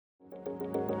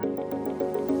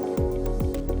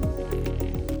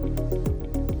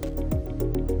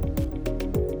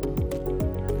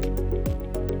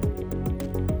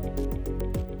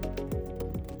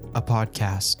a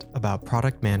podcast about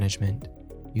product management,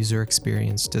 user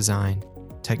experience design,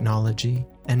 technology,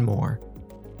 and more.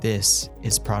 This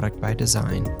is Product by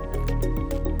Design.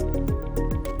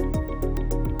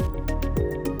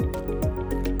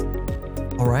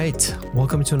 All right,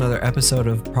 welcome to another episode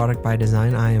of Product by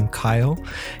Design. I am Kyle,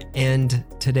 and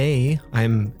today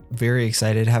I'm very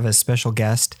excited to have a special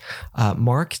guest,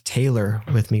 Mark Taylor,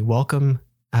 with me. Welcome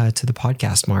to the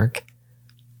podcast, Mark.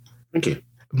 Thank you.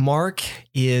 Mark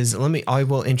is, I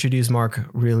will introduce Mark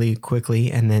really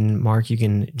quickly, and then Mark, you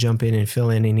can jump in and fill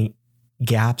in any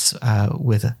gaps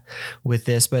with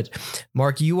this. But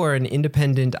Mark, you are an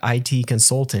independent IT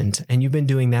consultant, and you've been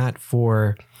doing that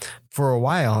for a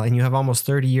while, and you have almost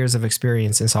 30 years of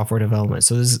experience in software development.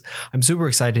 So I'm super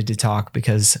excited to talk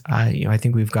because I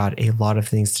think we've got a lot of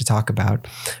things to talk about.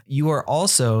 You are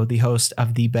also the host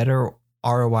of the Better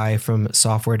ROI from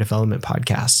Software Development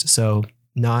podcast. So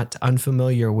not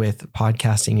unfamiliar with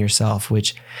podcasting yourself,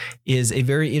 which is a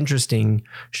very interesting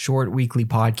short weekly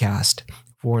podcast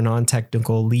for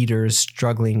non-technical leaders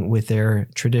struggling with their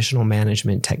traditional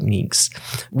management techniques,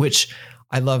 which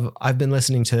I love. I've been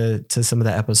listening to some of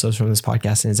the episodes from this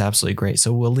podcast, and it's absolutely great.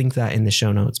 So we'll link that in the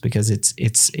show notes because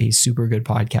it's a super good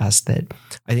podcast that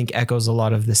I think echoes a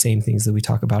lot of the same things that we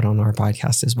talk about on our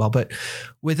podcast as well. But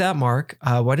with that, Mark,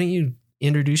 why don't you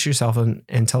introduce yourself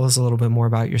and tell us a little bit more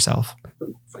about yourself?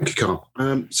 Thank you, Carl.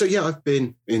 I've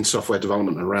been in software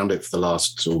development and around it for the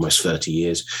last almost 30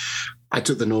 years. I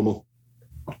took the normal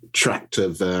track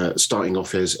of starting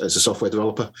off as a software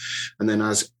developer. And then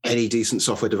as any decent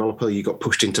software developer, you got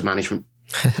pushed into management.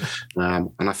 And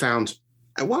I found,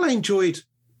 while I enjoyed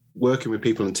working with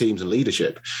people and teams and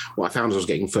leadership, what I found was I was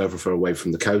getting further away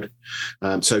from the code.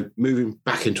 So moving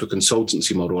back into a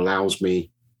consultancy model allows me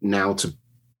now to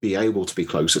be able to be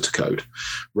closer to code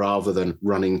rather than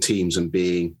running teams and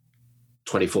being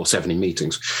 24/7 in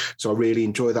meetings. So I really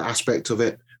enjoy that aspect of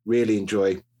it, really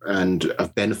enjoy and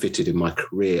have benefited in my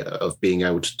career of being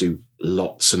able to do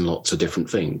lots and lots of different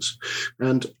things.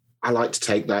 And I like to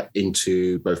take that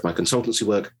into both my consultancy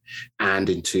work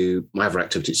and into my other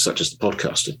activities, such as the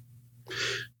podcasting.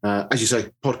 As you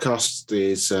say, podcast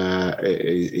is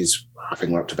I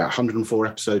think we're up to about 104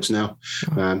 episodes now.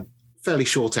 Fairly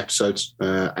short episodes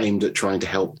aimed at trying to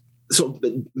help sort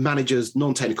of managers,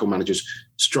 non-technical managers,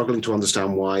 struggling to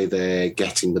understand why they're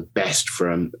getting the best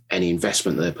from any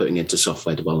investment they're putting into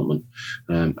software development.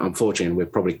 Unfortunately, we'll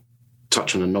probably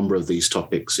touch on a number of these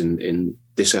topics in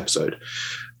this episode.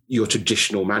 Your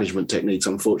traditional management techniques,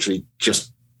 unfortunately,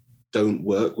 just don't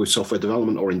work with software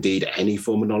development or indeed any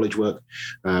form of knowledge work.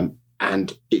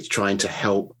 And it's trying to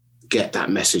help get that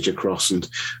message across and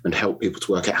help people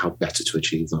to work out how better to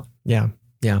achieve that.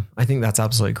 Yeah, I think that's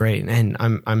absolutely great. And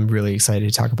I'm really excited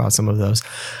to talk about some of those.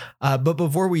 But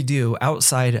before we do,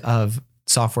 outside of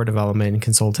software development and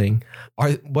consulting,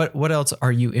 what else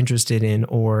are you interested in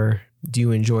or do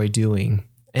you enjoy doing?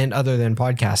 And other than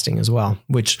podcasting as well,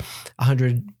 which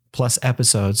 100 plus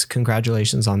episodes,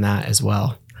 congratulations on that as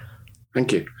well.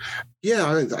 Thank you.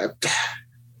 Yeah,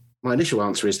 my initial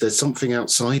answer is there's something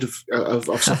outside of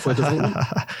software development.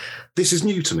 This is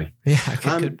new to me. Yeah,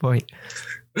 good point.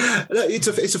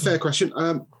 It's a fair question.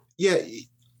 I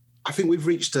think we've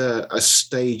reached a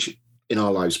stage in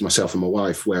our lives, myself and my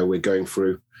wife, where we're going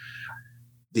through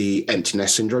the empty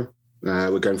nest syndrome.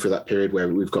 We're going through that period where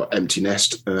we've got empty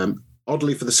nest.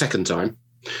 Oddly, for the second time,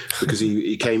 because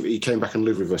he came back and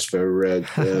lived with us for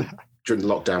during the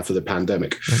lockdown for the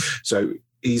pandemic. So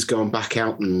he's gone back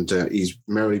out and he's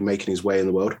merrily making his way in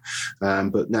the world.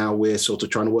 But now we're sort of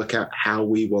trying to work out how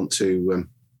we want to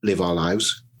live our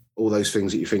lives. All those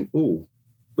things that you think, oh,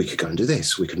 we could go and do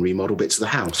this. We can remodel bits of the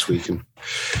house. We can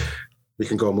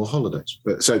go on more holidays.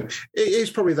 But so it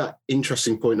is probably that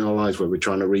interesting point in our lives where we're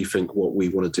trying to rethink what we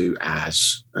want to do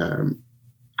as a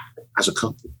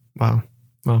couple. Wow.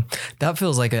 Well, that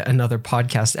feels like another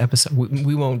podcast episode.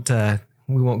 We won't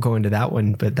go into that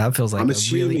one, but that feels like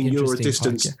really interesting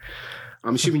podcast.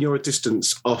 I'm assuming you're a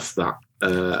distance off that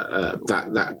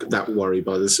worry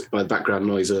by the background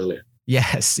noise earlier.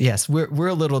 Yes. We're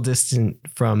a little distant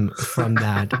from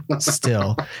that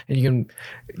still. And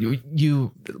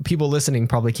you people listening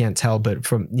probably can't tell, but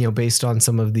from, based on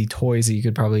some of the toys that you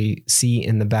could probably see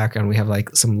in the background, we have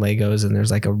like some Legos and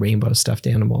there's like a rainbow stuffed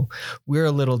animal. We're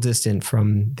a little distant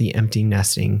from the empty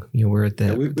nesting. We're at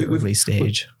the early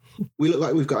stage. We look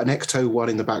like we've got an Ecto one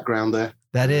in the background there.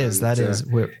 That is. I think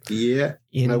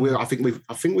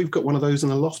we've got one of those in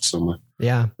the loft somewhere.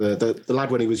 Yeah. The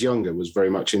lad when he was younger was very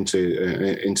much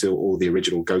into all the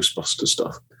original Ghostbuster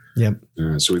stuff. Yep.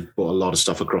 So we bought a lot of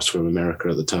stuff across from America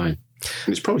at the time.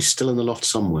 And it's probably still in the loft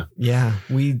somewhere. Yeah,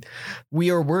 we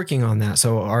are working on that.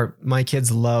 So my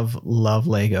kids love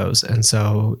Legos, and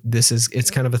so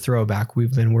it's kind of a throwback.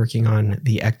 We've been working on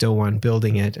the Ecto one,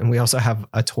 building it, and we also have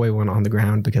a toy one on the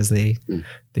ground because they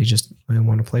just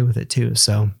want to play with it too.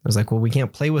 So I was like, well, we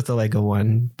can't play with the Lego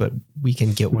one, but we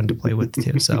can get one to play with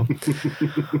too. So.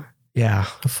 Yeah,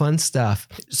 fun stuff.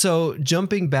 So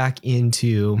jumping back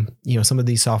into, some of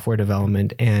these software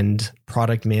development and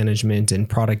product management and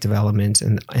product development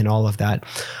and all of that,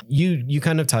 you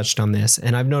kind of touched on this,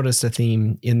 and I've noticed a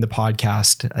theme in the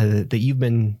podcast that you've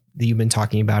been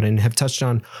talking about and have touched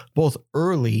on both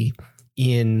early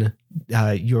in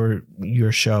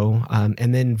your show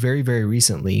and then very, very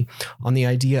recently on the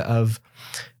idea of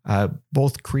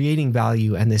both creating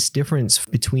value and this difference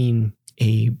between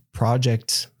a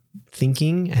project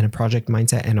thinking and a project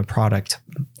mindset and a product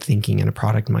thinking and a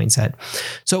product mindset.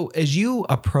 So as you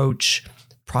approach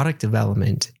product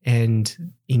development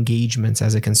and engagements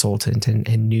as a consultant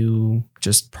and new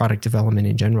just product development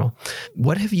in general,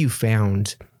 what have you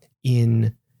found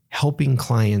in helping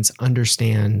clients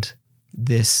understand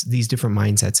these different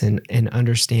mindsets and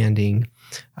understanding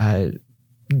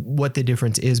what the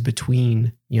difference is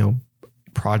between,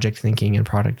 project thinking and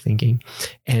product thinking,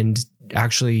 and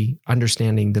actually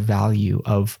understanding the value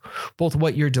of both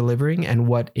what you're delivering and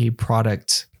what a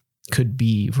product could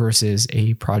be versus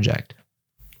a project?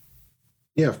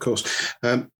 Yeah, of course.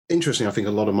 Interesting. I think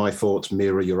a lot of my thoughts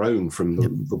mirror your own from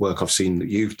the work I've seen that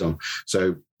you've done.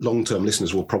 So long-term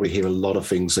listeners will probably hear a lot of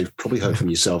things they've probably heard from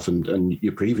yourself and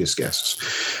your previous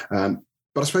guests. But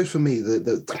I suppose for me,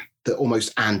 the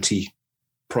almost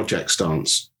anti-project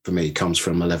stance for me comes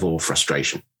from a level of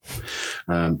frustration.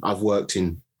 I've worked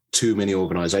in too many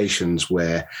organizations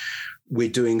where we're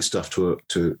doing stuff to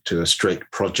a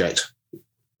strict project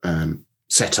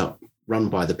setup run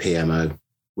by the PMO.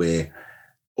 We're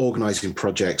organizing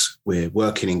projects. We're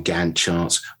working in Gantt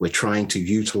charts. We're trying to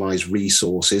utilize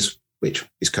resources, which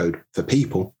is code for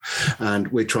people. And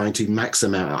we're trying to max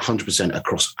them out 100%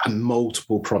 across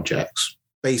multiple projects,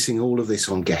 basing all of this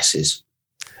on guesses,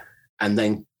 and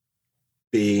then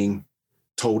being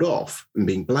told off and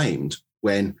being blamed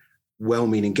when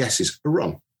well-meaning guesses are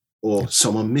wrong or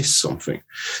someone missed something.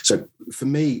 So for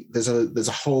me, there's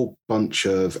a whole bunch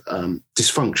of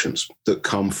dysfunctions that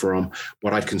come from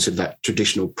what I'd consider that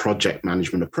traditional project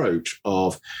management approach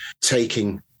of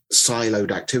taking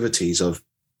siloed activities of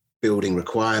building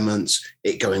requirements,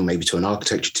 it going maybe to an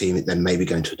architecture team, it then maybe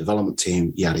going to a development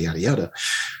team, yada, yada, yada,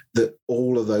 that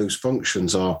all of those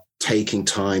functions are taking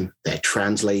time, they're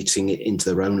translating it into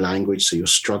their own language. So you're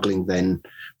struggling then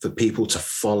for people to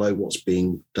follow what's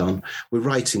being done. We're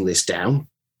writing this down.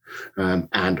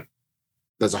 And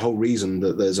there's a whole reason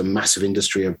that there's a massive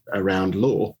industry around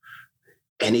law.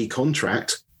 Any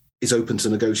contract is open to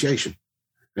negotiation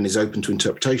and is open to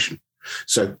interpretation.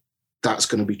 So that's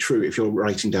going to be true if you're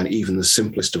writing down even the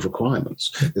simplest of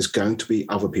requirements. There's going to be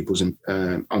other people's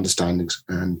understandings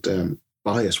and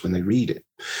bias when they read it.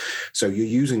 So you're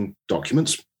using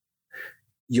documents,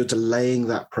 you're delaying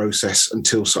that process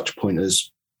until such point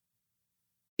as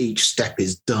each step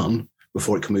is done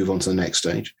before it can move on to the next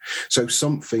stage. So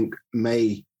something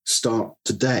may start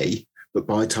today, but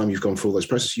by the time you've gone through all those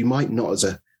processes, you might not, as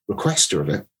a requester of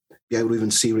it, be able to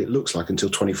even see what it looks like until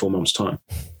 24 months' time.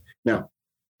 Now,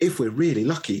 if we're really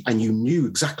lucky and you knew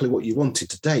exactly what you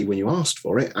wanted today when you asked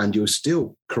for it and you're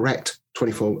still correct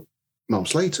 24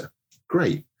 months later,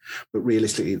 great. But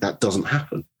realistically, that doesn't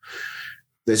happen.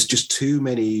 There's just too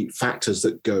many factors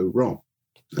that go wrong.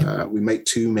 We make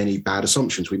too many bad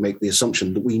assumptions. We make the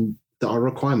assumption that our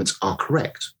requirements are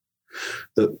correct,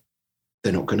 that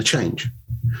they're not going to change,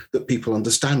 that people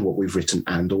understand what we've written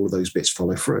and all of those bits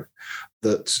follow through,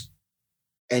 that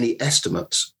any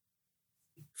estimates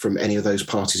from any of those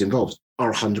parties involved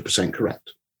are 100%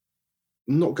 correct.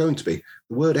 Not going to be.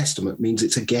 The word estimate means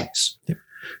it's a guess. Yep.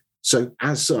 So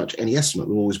as such, any estimate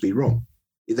will always be wrong.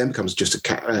 It then becomes just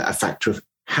a factor of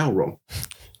how wrong,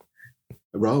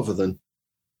 rather than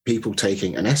people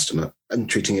taking an estimate and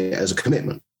treating it as a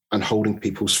commitment and holding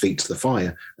people's feet to the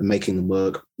fire and making them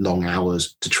work long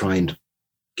hours to try and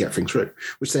get things through,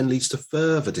 which then leads to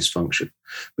further dysfunction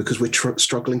because we're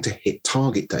struggling to hit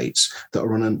target dates that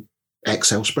are on an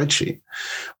Excel spreadsheet.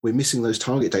 We're missing those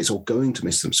target dates or going to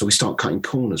miss them. So we start cutting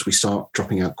corners. We start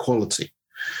dropping out quality.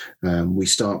 We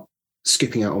start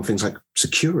skipping out on things like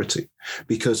security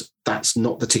because that's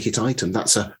not the ticket item.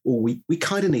 That's we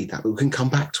kind of need that, but we can come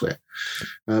back to it.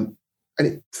 And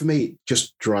it, for me, it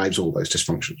just drives all those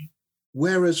dysfunctions.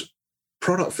 Whereas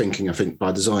product thinking, I think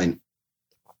by design,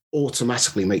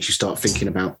 automatically makes you start thinking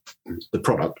about the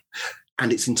product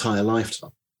and its entire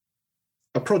lifetime.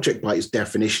 A project by its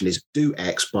definition is do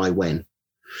X by when.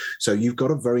 So you've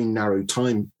got a very narrow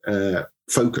time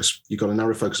focus. You've got a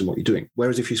narrow focus on what you're doing.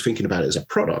 Whereas if you're thinking about it as a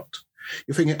product,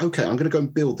 you're thinking, okay, I'm going to go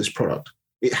and build this product.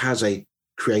 It has a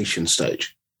creation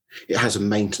stage. It has a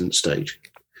maintenance stage.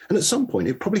 And at some point,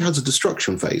 it probably has a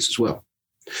destruction phase as well.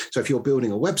 So if you're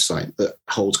building a website that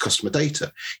holds customer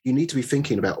data, you need to be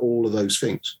thinking about all of those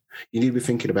things. You need to be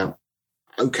thinking about,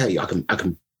 okay, I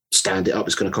can stand it up.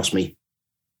 It's going to cost me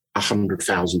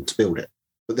 $100,000 to build it.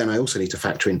 But then I also need to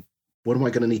factor in, what am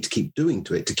I going to need to keep doing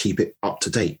to it to keep it up to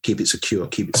date, keep it secure,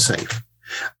 keep it safe?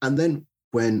 And then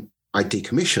when I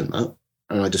decommission that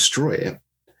and I destroy it,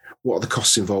 what are the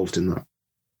costs involved in that?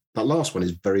 That last one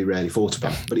is very rarely thought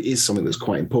about, but it is something that's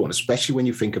quite important, especially when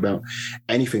you think about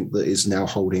anything that is now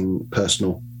holding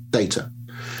personal data.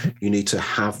 You need to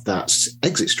have that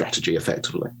exit strategy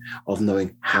effectively of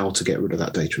knowing how to get rid of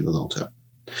that data in the long term.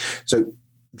 So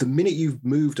the minute you've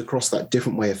moved across that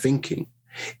different way of thinking,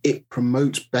 it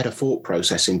promotes better thought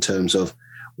process in terms of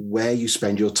where you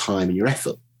spend your time and your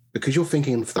effort, because you're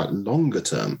thinking for that longer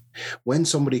term. When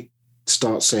somebody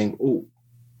starts saying, oh,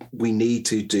 we need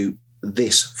to do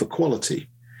this for quality,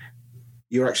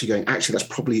 you're actually going, actually, that's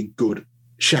probably a good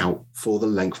shout for the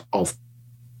length of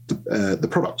the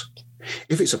product.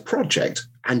 If it's a project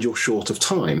and you're short of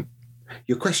time,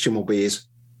 your question will be is,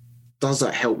 does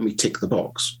that help me tick the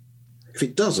box? If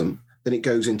it doesn't, then it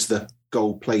goes into the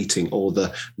gold plating or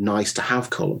the nice to have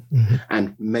column,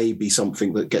 and maybe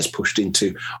something that gets pushed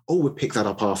into, oh, we'll pick that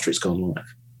up after it's gone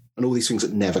live, and all these things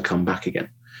that never come back again.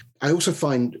 I also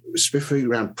find, specifically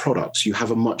around products, you have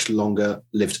a much longer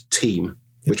lived team,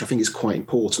 which I think is quite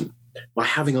important. By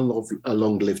having a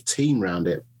long-lived team around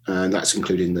it, and that's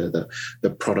including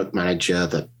the product manager,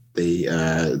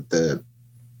 the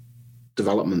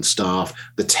development staff,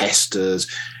 the testers,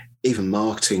 even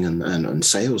marketing and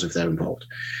sales if they're involved.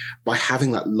 By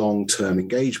having that long-term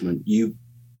engagement, you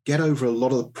get over a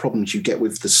lot of the problems you get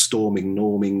with the storming,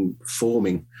 norming,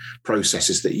 forming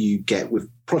processes that you get with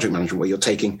project management, where you're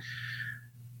taking,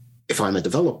 if I'm a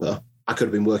developer, I could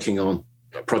have been working on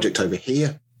a project over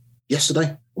here yesterday,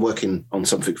 I'm working on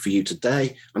something for you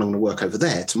today, and I'm going to work over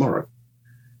there tomorrow.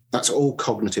 That's all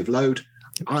cognitive load.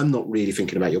 I'm not really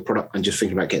thinking about your product. I'm just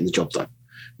thinking about getting the job done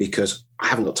because I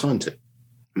haven't got time to.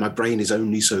 My brain is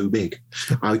only so big.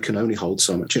 I can only hold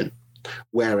so much in.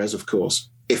 Whereas, of course,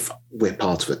 if we're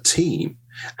part of a team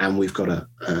and we've got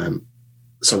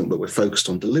something that we're focused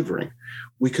on delivering,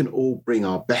 we can all bring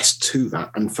our best to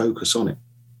that and focus on it.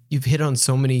 You've hit on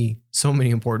so many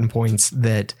important points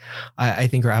that I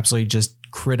think are absolutely just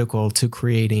critical to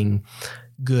creating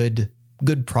good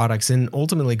products and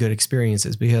ultimately good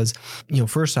experiences. Because,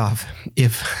 first off,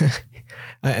 if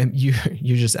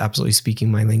you're just absolutely speaking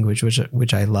my language,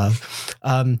 which I love.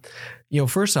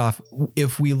 First off,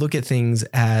 if we look at things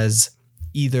as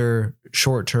either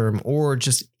short term or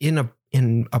just in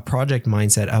a project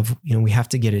mindset of, we have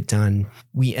to get it done,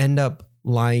 we end up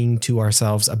lying to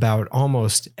ourselves about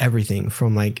almost everything,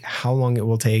 from like how long it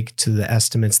will take to the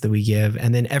estimates that we give.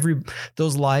 And then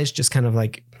those lies just kind of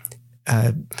like,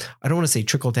 I don't want to say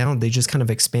trickle down. They just kind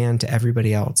of expand to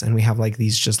everybody else. And we have like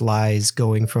these just lies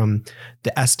going from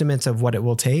the estimates of what it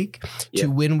will take to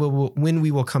when we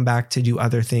will come back to do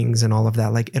other things and all of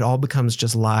that. Like it all becomes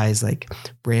just lies, like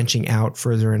branching out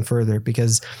further and further,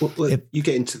 because you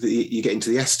get into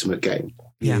the estimate game.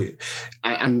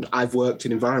 And I've worked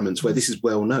in environments where this is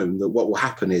well known, that what will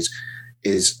happen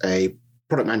is a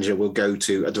product manager will go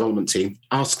to a development team,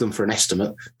 ask them for an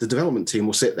estimate. The development team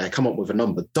will sit there, come up with a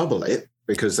number, double it,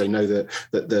 because they know that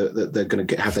they're going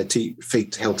to have their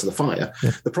feet held to the fire.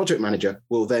 Yeah. The project manager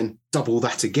will then double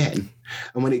that again.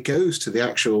 And when it goes to the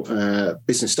actual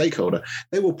business stakeholder,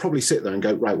 they will probably sit there and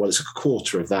go, right, well, it's a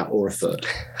quarter of that or a third.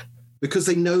 Because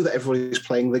they know that everybody's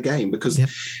playing the game. Because,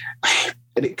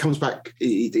 and it comes back,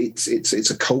 it's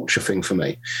a culture thing for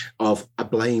me, of a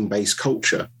blame-based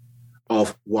culture.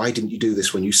 Of why didn't you do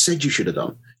this when you said you should have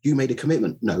done? You made a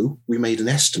commitment. No, we made an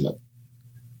estimate.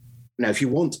 Now, if you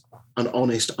want an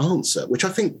honest answer, which I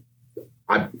think,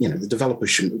 the developers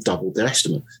shouldn't have doubled their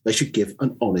estimate. They should give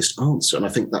an honest answer. And I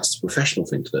think that's the professional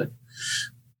thing to do.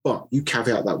 But you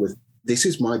caveat that with, this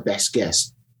is my best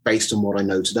guess based on what I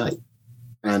know today.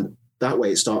 And that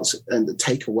way it starts, and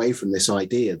take away from this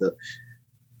idea that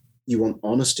you want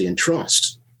honesty and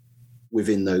trust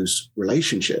within those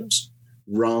relationships,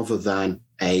 rather than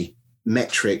a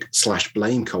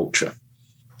metric/blame culture.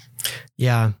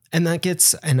 Yeah. And I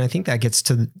think that gets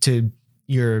to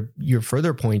your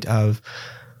further point of,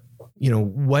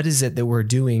 what is it that we're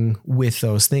doing with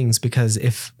those things? Because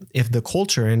if the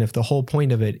culture and if the whole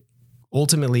point of it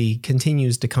ultimately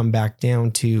continues to come back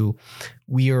down to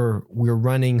we're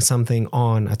running something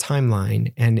on a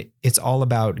timeline, and it's all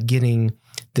about getting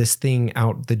this thing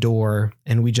out the door,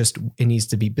 and it needs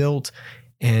to be built,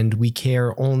 and we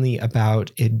care only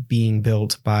about it being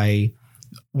built by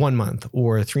 1 month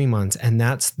or 3 months, and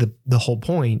that's the whole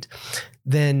point,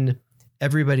 then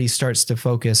everybody starts to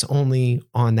focus only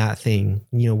on that thing.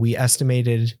 We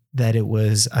estimated that it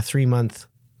was a 3-month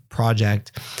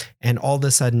project, and all of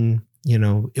a sudden,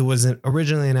 it wasn't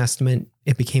originally an estimate.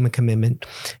 It became a commitment,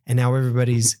 and now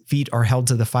everybody's feet are held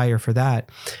to the fire for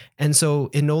that. And so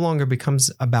it no longer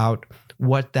becomes about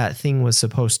what that thing was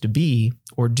supposed to be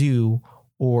or do,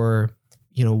 or,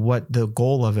 what the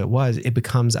goal of it was. It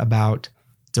becomes about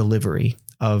delivery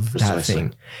of Precisely. That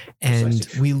thing. And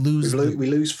Precisely. we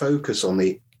lose focus on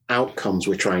the outcomes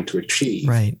we're trying to achieve.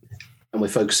 Right. And we're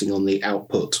focusing on the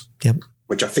output. Yep.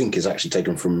 Which I think is actually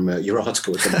taken from your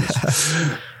article.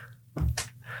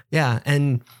 Yeah.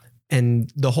 And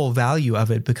the whole value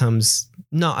of it becomes,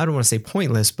 I don't want to say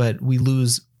pointless, but we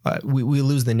lose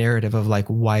the narrative of like,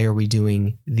 why are we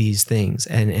doing these things?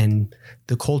 And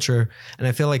the culture, and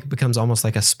I feel like it becomes almost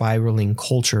like a spiraling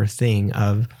culture thing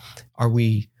of, are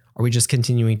we just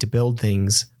continuing to build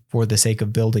things for the sake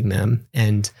of building them?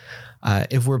 And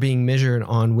if we're being measured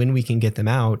on when we can get them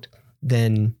out,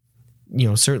 then,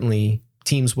 certainly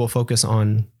teams will focus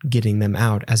on getting them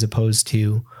out, as opposed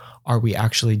to, are we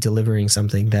actually delivering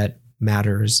something that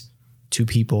matters to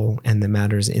people and that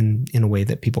matters in a way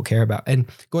that people care about? And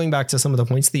going back to some of the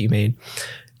points that you made,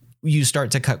 you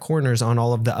start to cut corners on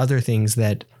all of the other things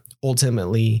that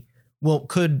ultimately,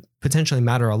 could potentially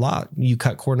matter a lot. You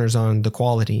cut corners on the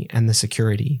quality and the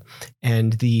security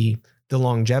and the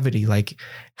longevity, like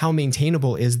how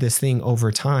maintainable is this thing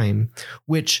over time,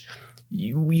 which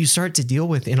you start to deal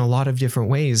with in a lot of different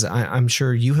ways. I'm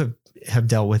sure you have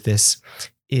dealt with this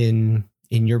in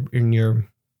your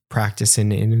practice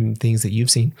and in things that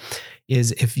you've seen,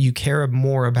 is if you care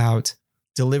more about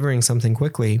delivering something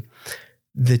quickly,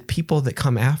 the people that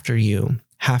come after you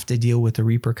have to deal with the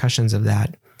repercussions of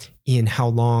that in how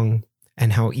long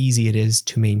and how easy it is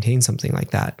to maintain something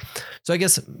like that. So I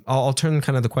guess I'll turn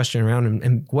kind of the question around,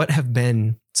 and what have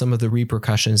been some of the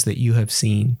repercussions that you have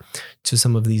seen to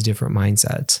some of these different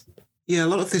mindsets? Yeah, a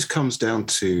lot of this comes down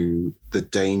to the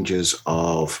dangers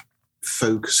of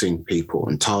focusing people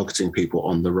and targeting people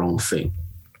on the wrong thing.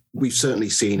 We've certainly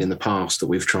seen in the past that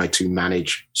we've tried to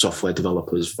manage software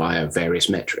developers via various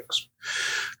metrics.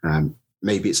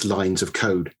 Maybe it's lines of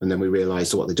code, and then we realize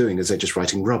that what they're doing is they're just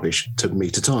writing rubbish to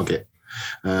meet a target.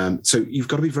 So you've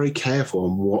got to be very careful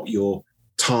on what you're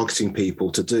targeting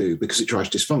people to do, because it drives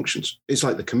dysfunctions. It's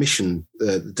like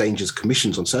the dangers of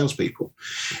commissions on salespeople.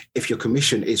 If your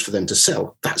commission is for them to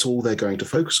sell, that's all they're going to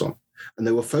focus on. And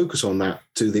they will focus on that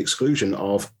to the exclusion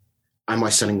of, am I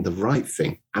selling the right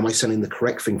thing? Am I selling the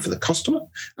correct thing for the customer?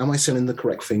 Am I selling the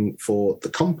correct thing for the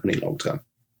company long term?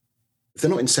 If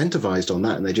they're not incentivized on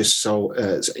that, and they just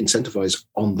incentivized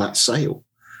on that sale,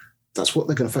 that's what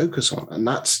they're going to focus on. And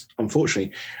that's,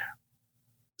 unfortunately,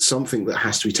 something that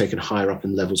has to be taken higher up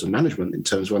in levels of management, in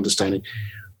terms of understanding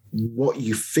what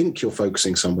you think you're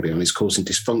focusing somebody on is causing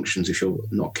dysfunctions if you're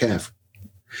not careful.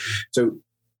 So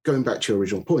going back to your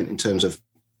original point, in terms of,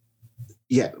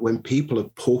 when people are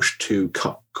pushed to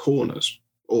cut corners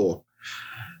or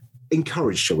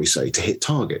encouraged, shall we say, to hit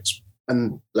targets,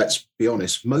 and let's be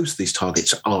honest, most of these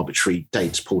targets are arbitrary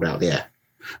dates pulled out of the air.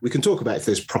 We can talk about if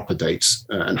there's proper dates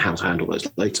and how to handle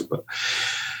those later, but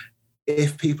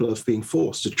if people are being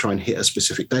forced to try and hit a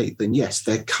specific date, then yes,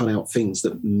 they're cut out things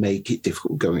that make it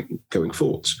difficult going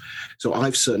forwards. So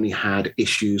I've certainly had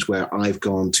issues where I've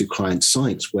gone to client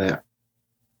sites where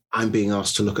I'm being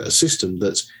asked to look at a system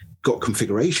that's got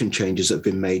configuration changes that have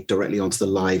been made directly onto the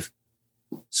live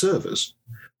servers,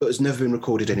 but has never been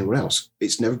recorded anywhere else.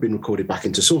 It's never been recorded back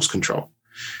into source control.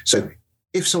 So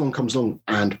if someone comes along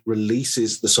and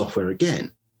releases the software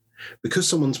again, because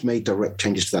someone's made direct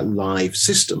changes to that live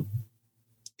system,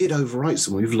 it overwrites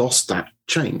them. We've lost that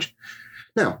change.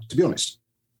 Now, to be honest,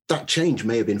 that change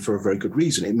may have been for a very good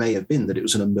reason. It may have been that it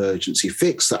was an emergency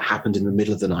fix that happened in the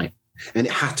middle of the night, and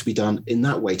it had to be done in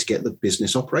that way to get the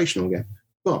business operational again.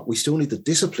 But we still need the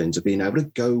disciplines of being able to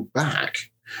go back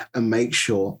and make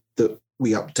sure that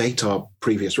we update our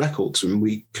previous records and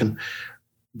we can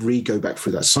go back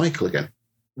through that cycle again.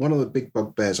 One of the big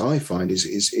bugbears I find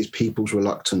is people's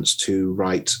reluctance to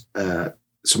write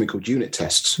something called unit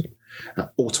tests,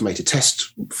 automated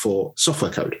tests for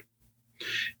software code.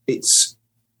 It's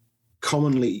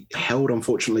commonly held,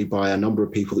 unfortunately, by a number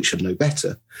of people that should know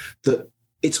better, that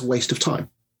it's a waste of time.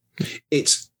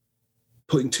 It's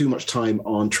putting too much time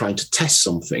on trying to test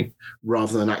something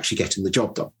rather than actually getting the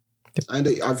job done. And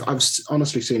I've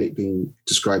honestly seen it being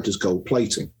described as gold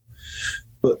plating.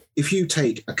 But if you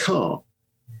take a car,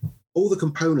 all the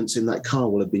components in that car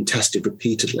will have been tested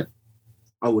repeatedly.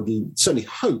 I would certainly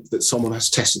hope that someone has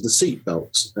tested the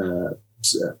seatbelt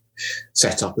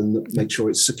set up and make sure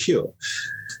it's secure.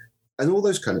 And all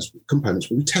those kinds of components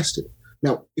will be tested.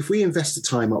 Now, if we invest the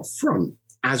time up front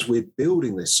as we're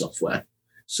building this software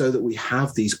so that we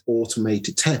have these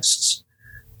automated tests,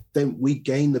 then we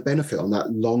gain the benefit on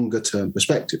that longer term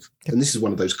perspective. Yep. And this is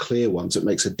one of those clear ones that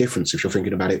makes a difference if you're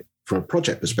thinking about it from a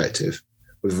project perspective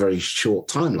with a very short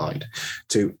timeline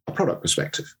to a product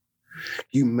perspective.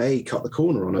 You may cut the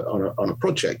corner on a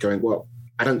project going, well,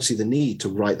 I don't see the need to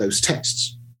write those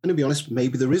tests. And to be honest,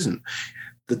 maybe there isn't.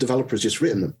 The developer has just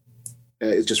written them.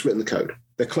 It's just written the code.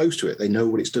 They're close to it. They know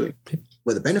what it's doing.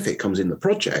 Where the benefit comes in the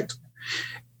project,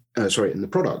 in the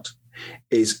product,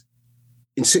 is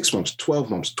in 6 months,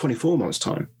 12 months, 24 months'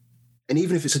 time. And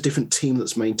even if it's a different team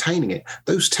that's maintaining it,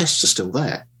 those tests are still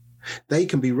there. They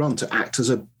can be run to act as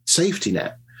a safety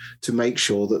net to make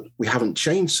sure that we haven't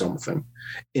changed something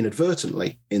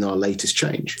inadvertently in our latest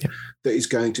change that is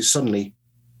going to suddenly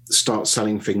start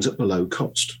selling things at below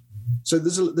cost. So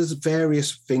there's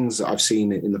various things that I've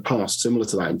seen in the past similar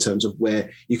to that in terms of where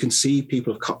you can see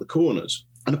people have cut the corners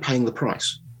and are paying the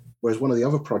price. Whereas one of the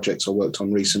other projects I worked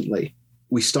on recently,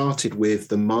 we started with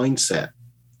the mindset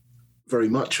very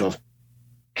much of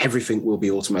everything will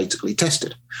be automatically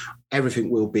tested. Everything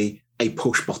will be a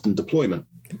push button deployment.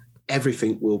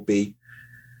 Everything will be,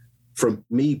 from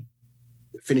me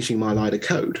finishing my line of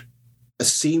code,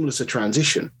 as seamless a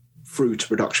transition through to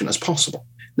production as possible.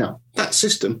 Now, that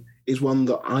system is one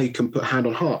that I can put hand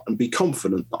on heart and be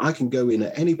confident that I can go in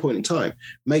at any point in time,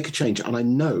 make a change, and I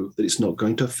know that it's not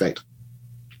going to affect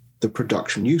the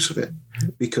production use of it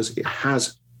because it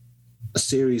has a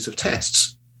series of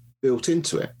tests built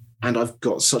into it. And I've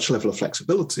got such a level of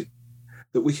flexibility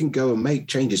that we can go and make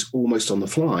changes almost on the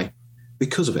fly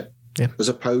because of it, as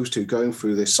opposed to going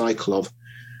through this cycle of,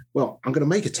 well, I'm going to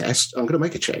make a test, I'm going to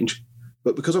make a change,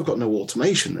 but because I've got no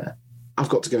automation there, I've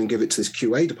got to go and give it to this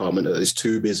QA department that is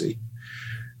too busy.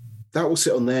 That will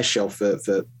sit on their shelf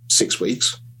for 6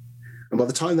 weeks. And by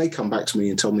the time they come back to me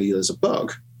and tell me there's a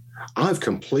bug, I've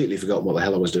completely forgotten what the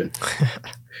hell I was doing.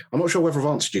 I'm not sure whether I've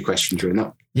answered your question during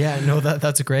that. Yeah, no,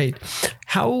 that's great.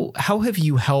 How have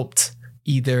you helped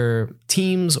either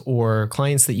teams or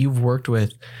clients that you've worked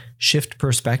with shift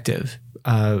perspective,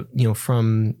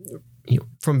 from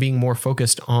being more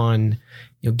focused on,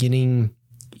 getting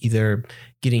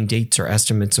dates or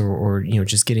estimates or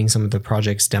just getting some of the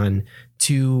projects done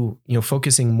to,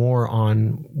 focusing more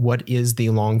on what is the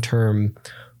long-term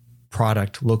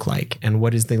product look like and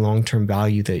what is the long-term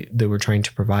value that we're trying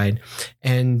to provide,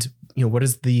 and what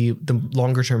is the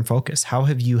longer term focus? How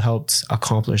have you helped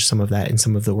accomplish some of that in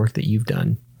some of the work that you've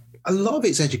done? A lot of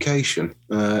it's education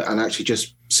and actually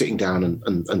just sitting down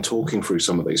and talking through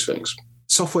some of these things.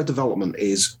 Software development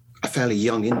is a fairly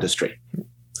young industry.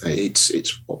 It's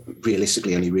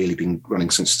realistically only really been running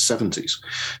since the 70s.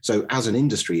 So as an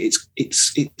industry,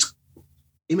 it's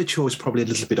immature is probably a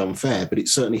little bit unfair, but it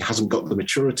certainly hasn't got the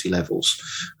maturity levels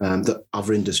that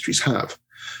other industries have.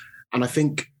 And I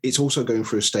think it's also going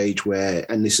through a stage where,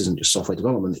 and this isn't just software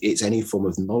development, it's any form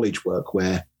of knowledge work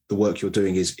where the work you're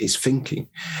doing is thinking.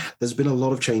 There's been a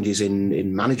lot of changes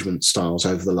in management styles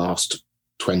over the last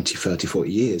 20, 30,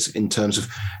 40 years in terms of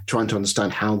trying to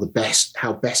understand how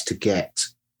best to get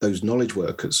those knowledge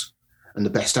workers and the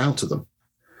best out of them.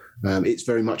 It's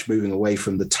very much moving away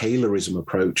from the Taylorism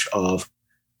approach of,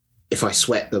 if I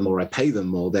sweat them or I pay them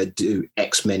more, they do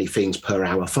X many things per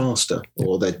hour faster,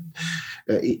 or that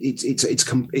it's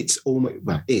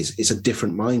a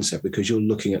different mindset because you're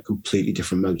looking at completely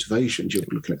different motivations. You're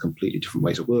looking at completely different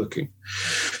ways of working.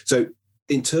 So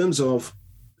in terms of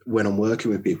when I'm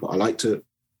working with people, I like to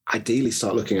ideally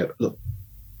start looking at, look,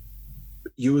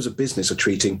 you as a business are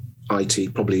treating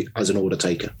IT probably as an order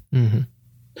taker.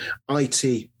 Mm-hmm.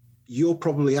 IT, you're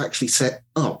probably actually set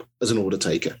up as an order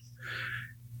taker.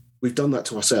 We've done that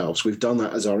to ourselves. We've done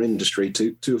that as our industry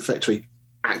to effectively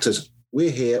act as, we're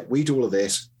here, we do all of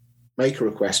this, make a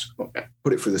request,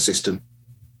 put it through the system,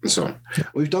 and so on. Yeah.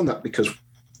 We've done that because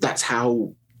that's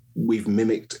how we've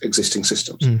mimicked existing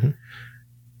systems. Mm-hmm.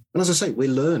 And as I say, we're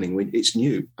learning. It's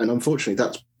new. And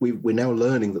unfortunately, we're now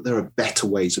learning that there are better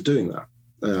ways of doing that.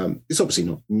 It's obviously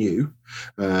not new.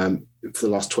 For the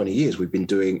last 20 years, we've been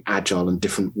doing agile and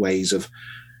different ways of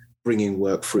bringing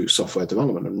work through software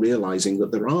development and realizing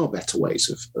that there are better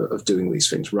ways of doing these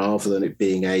things rather than it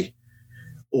being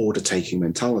order-taking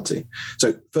mentality.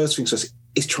 So first things first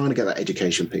is trying to get that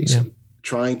education piece,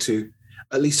 trying to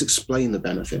at least explain the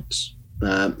benefits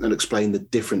and explain the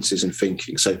differences in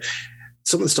thinking. So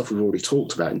some of the stuff we've already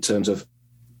talked about in terms of,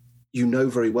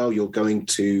 very well you're going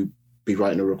to be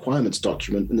writing a requirements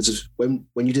document. And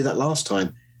when you did that last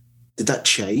time, did that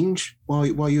change while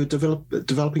you were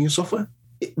developing your software?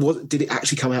 Did it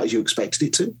actually come out as you expected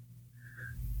it to?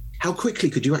 How quickly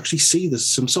could you actually see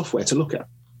there's some software to look at?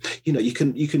 You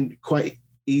can quite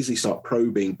easily start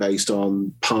probing based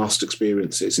on past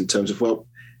experiences in terms of, well,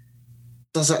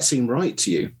 does that seem right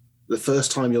to you? The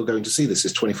first time you're going to see this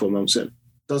is 24 months in.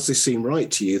 Does this seem right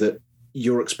to you that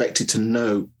you're expected to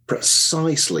know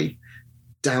precisely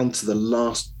down to the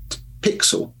last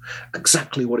pixel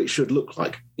exactly what it should look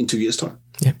like in 2 years' time?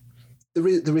 Yeah. There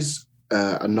is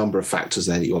a number of factors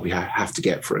there that you have to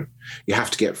get through. You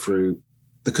have to get through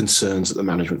the concerns that the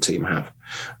management team have.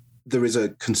 There is a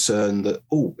concern that,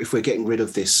 if we're getting rid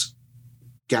of this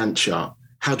Gantt chart,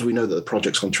 how do we know that the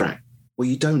project's on track? Well,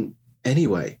 you don't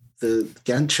anyway. The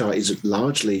Gantt chart is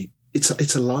largely, it's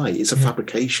a lie. It's a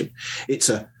fabrication.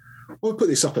 We'll put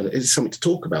this up and it's something to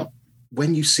talk about.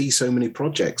 When you see so many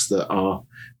projects that are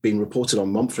being reported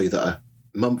on monthly that are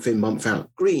month in, month out,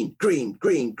 green, green,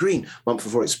 green, green, month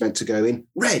before it's meant to go in,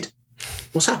 red.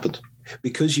 What's happened?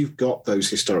 Because you've got those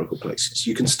historical places,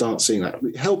 you can start seeing that.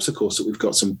 It helps, of course, that we've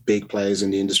got some big players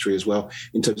in the industry as well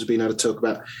in terms of being able to talk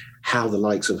about how the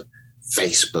likes of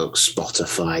Facebook,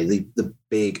 Spotify, the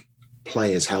big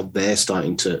players, how they're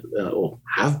starting to, or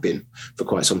have been for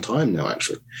quite some time now,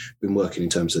 actually, been working in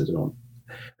terms of the development.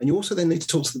 And you also then need to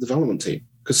talk to the development team,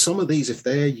 because some of these, if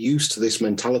they're used to this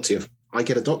mentality of, I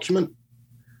get a document,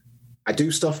 I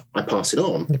do stuff, I pass it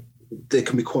on, there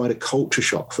can be quite a culture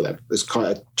shock for them. There's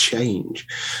quite a change.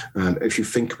 If you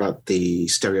think about the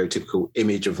stereotypical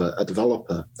image of a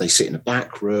developer, they sit in a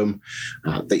back room,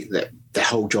 their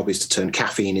whole job is to turn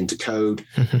caffeine into code,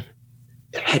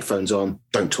 headphones on,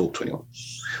 don't talk to anyone.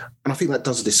 And I think that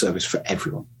does a disservice for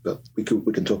everyone, but we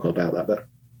can talk about that. But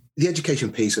the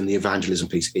education piece and the evangelism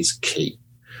piece is key.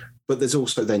 But there's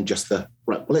also then just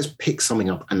let's pick something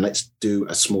up and let's do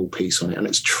a small piece on it and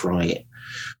let's try it.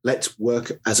 Let's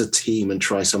work as a team and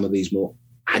try some of these more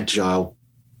agile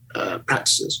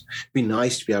practices. It'd be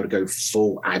nice to be able to go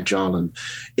full agile and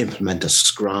implement a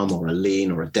Scrum or a Lean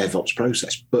or a DevOps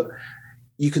process. But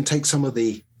you can take some of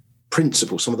the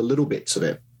principles, some of the little bits of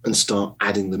it, and start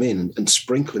adding them in and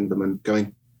sprinkling them and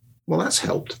going, well, that's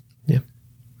helped. Yeah.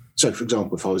 So, for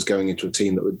example, if I was going into a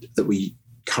team that we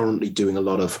currently doing a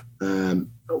lot of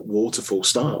waterfall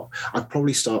style, I'd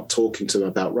probably start talking to them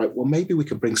about, maybe we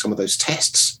could bring some of those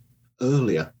tests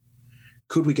earlier.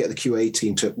 Could we get the QA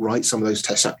team to write some of those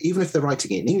tests out, even if they're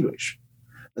writing it in English?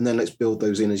 And then let's build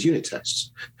those in as unit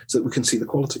tests so that we can see the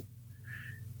quality.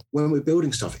 When we're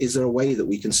building stuff, is there a way that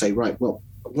we can say, what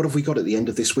have we got at the end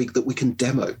of this week that we can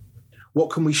demo? What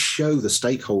can we show the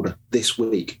stakeholder this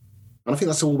week? And I think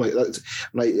that's all. And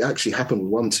it actually happened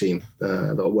with one team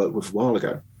that I worked with a while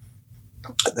ago.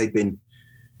 They'd been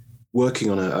working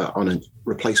on a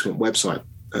replacement website,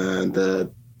 and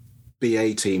the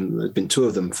BA team, there'd been two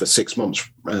of them for 6 months,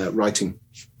 writing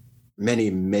many,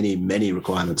 many, many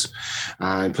requirements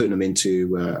and putting them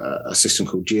into a system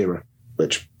called Jira,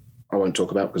 which I won't talk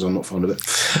about because I'm not fond of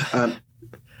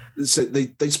it. So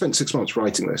they spent 6 months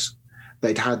writing this.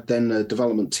 They'd had then a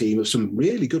development team of some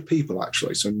really good people,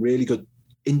 actually, some really good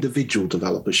individual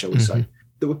developers, shall we say,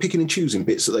 that were picking and choosing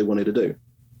bits that they wanted to do.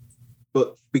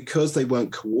 But because they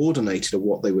weren't coordinated of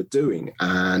what they were doing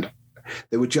and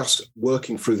they were just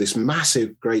working through this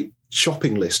massive, great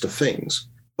shopping list of things.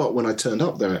 But when I turned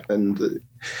up there and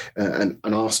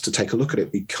asked to take a look at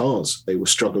it because they were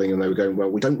struggling and they were going,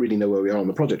 well, we don't really know where we are on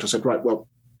the project. I said, right, well,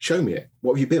 show me it.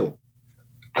 What have you built?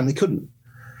 And they couldn't.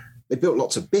 They built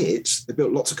lots of bits, they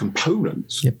built lots of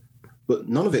components, but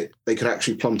none of it they could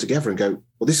actually plumb together and go,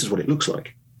 well, this is what it looks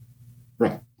like.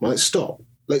 Right, well, let's stop.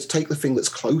 Let's take the thing that's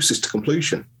closest to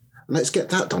completion and let's get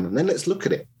that done. And then let's look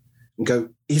at it and go,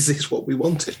 is this what we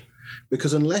wanted?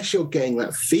 Because unless you're getting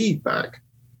that feedback,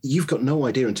 you've got no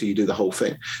idea until you do the whole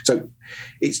thing. So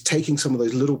it's taking some of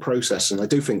those little processes. And I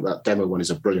do think that demo one is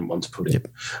a brilliant one to put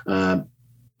in.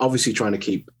 Obviously, trying to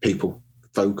keep people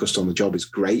focused on the job is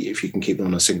great if you can keep them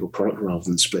on a single product rather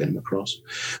than splitting them across.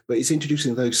 But it's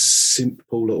introducing those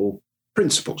simple little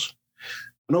principles.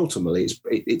 And ultimately,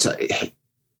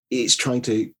 it's trying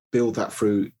to build that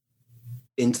through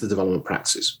into the development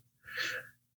practices.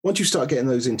 Once you start getting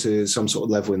those into some sort of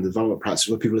level in the development practice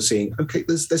where people are seeing, okay,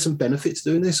 there's some benefits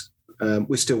doing this.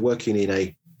 We're still working in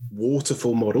a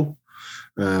waterfall model,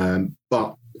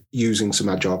 but using some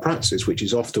agile practices, which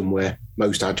is often where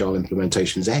most agile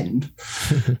implementations end,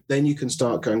 then you can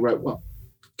start going, right, well,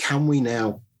 can we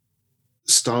now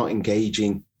start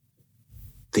engaging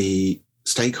the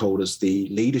stakeholders, the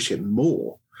leadership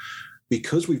more?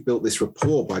 Because we've built this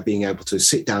rapport by being able to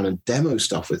sit down and demo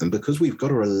stuff with them, because we've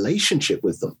got a relationship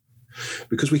with them,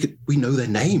 because we know their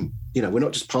name. We're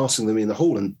not just passing them in the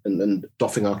hall and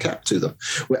doffing our cap to them.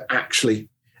 We're actually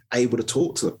able to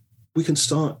talk to them. We can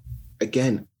start,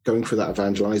 again, going through that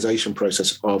evangelization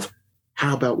process of,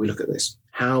 how about we look at this?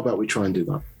 How about we try and do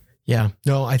that? Yeah,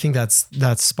 no, I think that's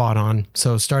spot on.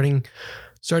 So starting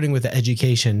with the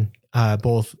education,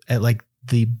 both at like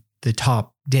the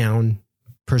top down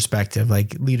perspective,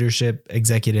 like leadership,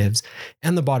 executives,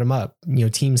 and the bottom up,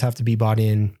 teams have to be bought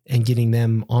in, and getting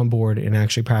them on board and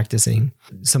actually practicing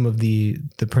some of the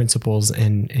principles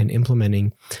and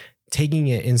implementing, taking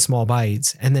it in small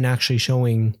bites, and then actually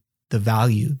showing the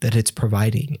value that it's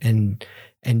providing and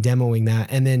demoing that,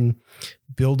 and then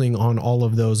building on all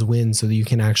of those wins so that you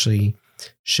can actually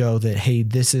show that, hey,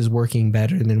 this is working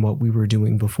better than what we were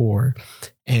doing before,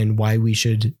 and why we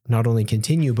should not only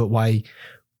continue, but why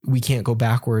we can't go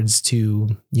backwards to,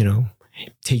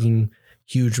 taking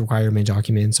huge requirement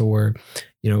documents or,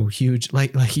 huge,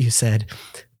 like you said,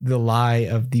 the lie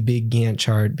of the big Gantt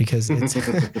chart, because it's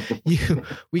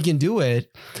we can do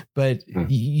it, but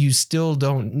you still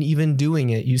don't, even doing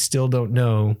it, you still don't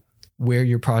know where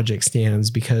your project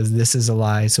stands, because this is a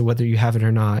lie. So whether you have it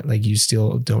or not, like, you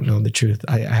still don't know the truth.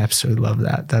 I absolutely love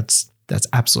that. That's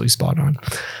absolutely spot on.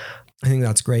 I think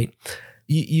that's great.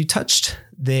 You touched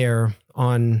there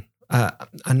on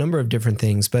a number of different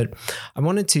things, but I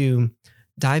wanted to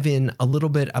dive in a little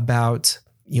bit about,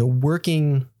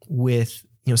 working with,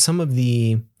 some of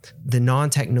the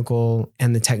non-technical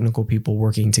and the technical people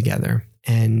working together,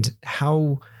 and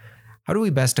how do we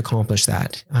best accomplish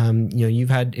that? You've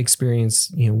had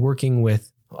experience, working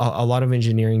with a lot of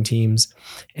engineering teams,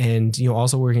 and,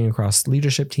 also working across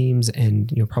leadership teams,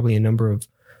 and, probably a number of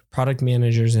product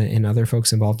managers and other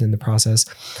folks involved in the process.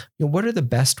 What are the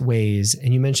best ways?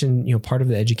 And you mentioned, part of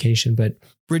the education, but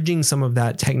bridging some of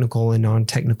that technical and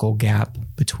non-technical gap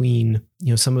between,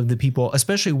 some of the people,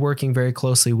 especially working very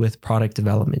closely with product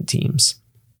development teams.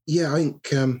 Yeah, I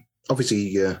think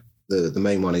obviously the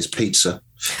main one is pizza.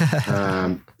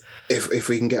 If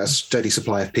we can get a steady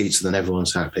supply of pizza, then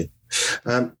everyone's happy.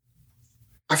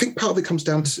 I think part of it comes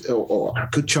down to, or a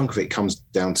good chunk of it comes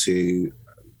down to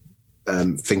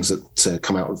things that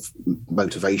come out of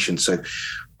motivation. So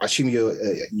I assume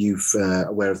you're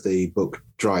aware of the book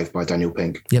Drive by Daniel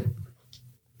Pink. Yep.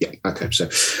 Yeah. Okay. So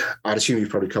I'd assume you've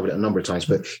probably covered it a number of times,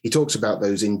 but he talks about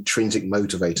those intrinsic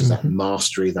motivators, that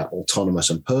mastery, that autonomous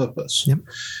and purpose. Yep.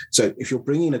 So if you're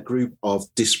bringing a group of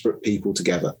disparate people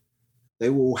together, they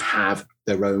will have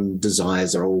their own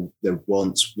desires, their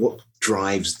wants, what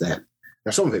drives them.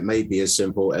 Now, some of it may be as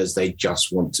simple as they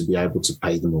just want to be able to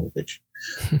pay the mortgage.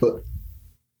 But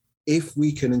if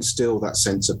we can instill that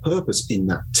sense of purpose in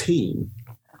that team,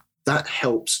 that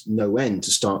helps no end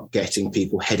to start getting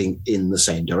people heading in the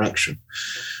same direction.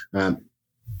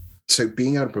 So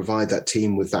being able to provide that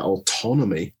team with that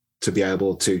autonomy to be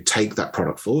able to take that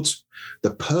product forwards,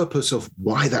 the purpose of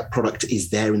why that product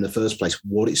is there in the first place,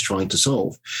 what it's trying to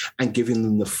solve, and giving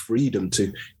them the freedom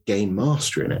to gain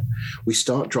mastery in it, we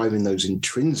start driving those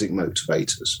intrinsic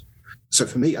motivators. So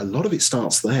for me, a lot of it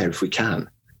starts there if we can.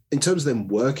 In terms of them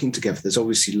working together, there's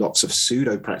obviously lots of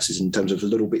pseudo practices in terms of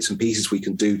little bits and pieces we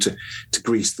can do to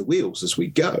grease the wheels as we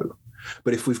go.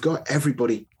 But if we've got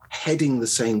everybody heading the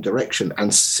same direction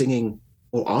and singing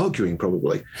or arguing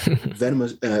probably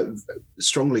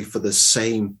strongly for the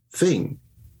same thing,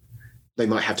 they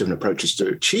might have different approaches to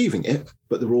achieving it,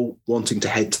 but they're all wanting to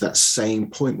head to that same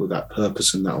point with that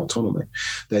purpose and that autonomy,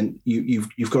 then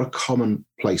you've got a common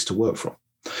place to work from.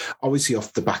 Obviously,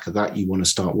 off the back of that, you want to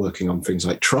start working on things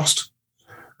like trust.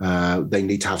 They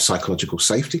need to have psychological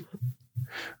safety.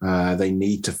 They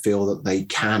need to feel that they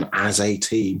can, as a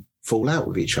team, fall out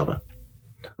with each other.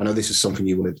 I know this is something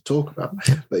you wanted to talk about,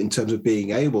 but in terms of being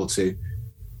able to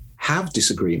have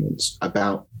disagreements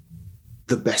about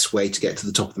the best way to get to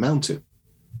the top of the mountain.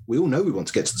 We all know we want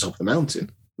to get to the top of the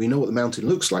mountain. We know what the mountain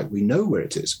looks like. We know where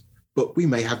it is, but we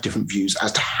may have different views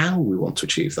as to how we want to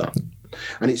achieve that.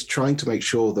 And it's trying to make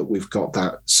sure that we've got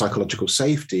that psychological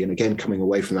safety. And again, coming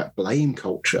away from that blame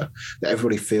culture, that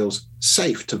everybody feels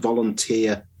safe to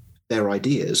volunteer their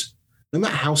ideas, no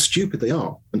matter how stupid they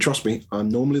are. And trust me, I'm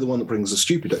normally the one that brings the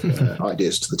stupid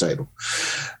ideas to the table.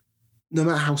 No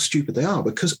matter how stupid they are,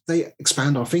 because they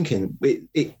expand our thinking.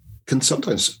 It can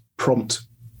sometimes prompt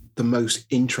the most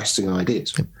interesting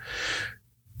ideas.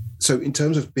 So in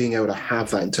terms of being able to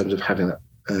have that, in terms of having that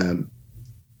that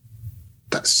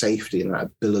safety and that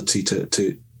ability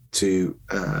to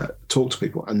talk to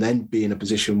people, and then be in a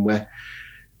position where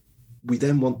we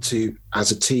then want to,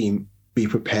 as a team, be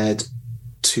prepared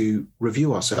to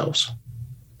review ourselves.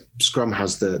 Scrum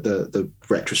has the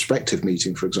retrospective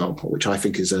meeting, for example, which I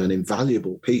think is an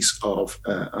invaluable piece of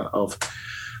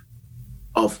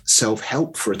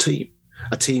self-help for a team.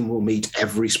 A team will meet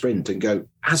every sprint and go,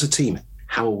 as a team,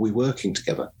 how are we working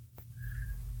together?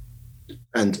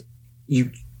 And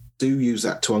you do use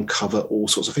that to uncover all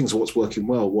sorts of things. What's working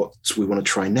well? What we want to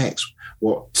try next?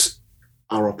 What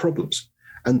are our problems?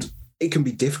 And it can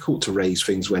be difficult to raise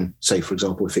things when, say, for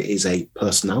example, if it is a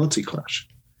personality clash.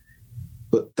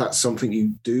 But that's something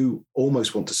you do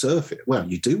almost want to surface. Well,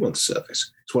 you do want to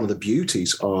surface. It's one of the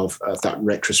beauties of that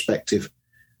retrospective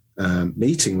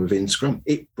meeting within Scrum.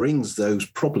 It brings those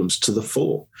problems to the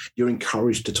fore. You're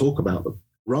encouraged to talk about them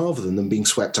rather than them being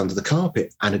swept under the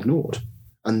carpet and ignored.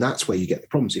 And that's where you get the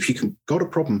problems. If you got a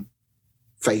problem,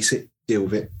 face it, deal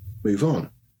with it, move on,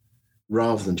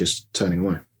 rather than just turning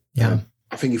away. Yeah.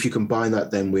 I think if you combine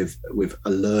that then with a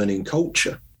learning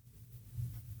culture,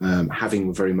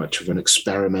 having very much of an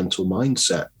experimental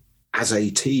mindset as a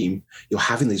team, you're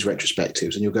having these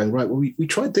retrospectives and you're going, right, well, we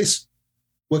tried this,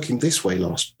 working this way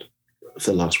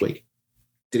for last week.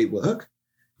 Did it work?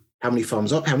 How many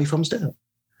thumbs up? How many thumbs down?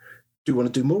 Do we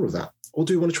want to do more of that? Or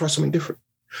do we want to try something different?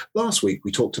 Last week,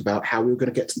 we talked about how we were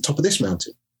going to get to the top of this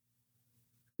mountain.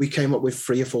 We came up with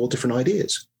 3 or 4 different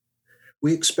ideas.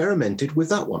 We experimented with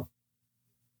that one.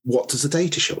 What does the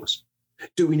data show us?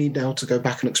 Do we need now to go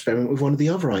back and experiment with one of the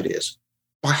other ideas?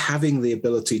 By having the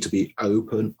ability to be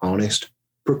open, honest,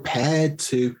 prepared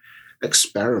to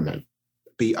experiment,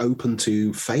 be open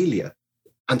to failure,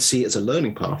 and see it as a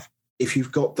learning path. If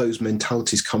you've got those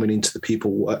mentalities coming into the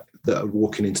people that are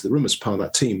walking into the room as part of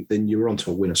that team, then you're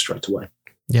onto a winner straight away.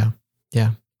 Yeah.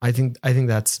 Yeah. I think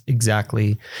that's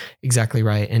exactly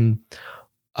right. And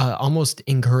almost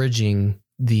encouraging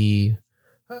the,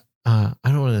 I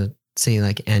don't want to say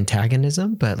like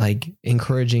antagonism, but like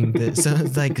encouraging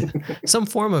some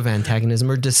form of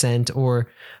antagonism or dissent, or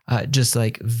just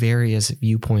like various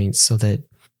viewpoints, so that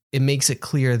it makes it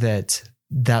clear that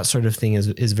that sort of thing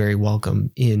is very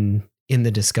welcome in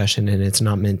the discussion, and it's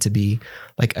not meant to be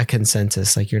like a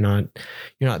consensus. Like you're not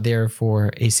there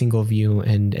for a single view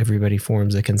and everybody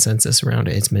forms a consensus around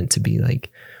it. It's meant to be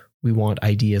like, we want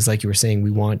ideas, like you were saying,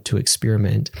 we want to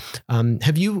experiment.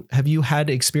 Have you had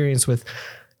experience with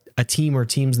a team or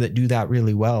teams that do that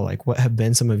really well? Like, what have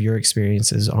been some of your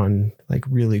experiences on like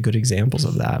really good examples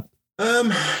of that?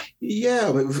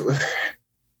 Yeah.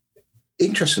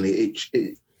 Interestingly,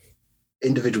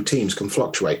 individual teams can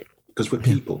fluctuate because we're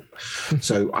people.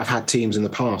 So I've had teams in the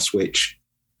past which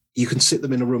you can sit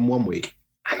them in a room one week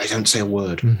and they don't say a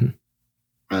word.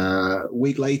 Mm-hmm. A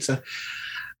week later,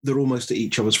 they're almost at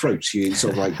each other's throats. You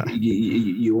sort of like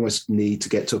you almost need to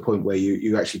get to a point where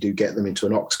you actually do get them into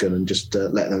an octagon and just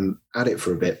let them at it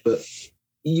for a bit. But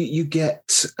you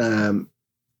get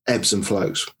ebbs and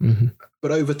flows. Mm-hmm.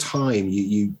 But over time,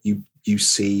 you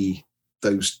see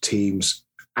those teams,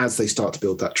 as they start to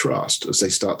build that trust, as they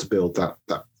start to build that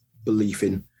belief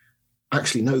in,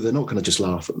 actually, no, they're not going to just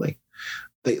laugh at me.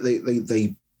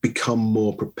 They become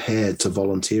more prepared to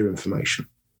volunteer information.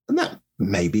 And that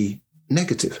may be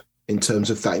negative in terms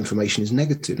of that information is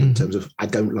negative, in terms of, I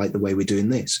don't like the way we're doing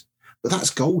this. But that's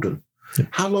golden. Yeah.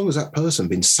 How long has that person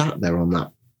been sat there on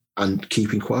that and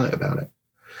keeping quiet about it?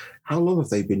 How long have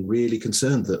they been really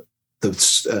concerned that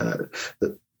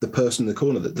the person in the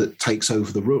corner that takes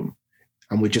over the room,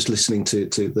 and we're just listening to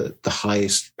the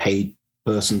highest paid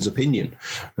person's opinion,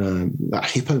 that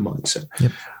hippo mindset?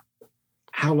 Yep.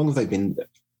 How long have they been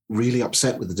really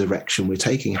upset with the direction we're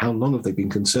taking? How long have they been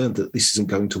concerned that this isn't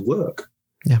going to work?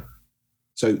 Yeah.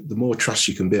 So the more trust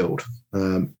you can build.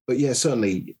 But yeah,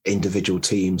 certainly individual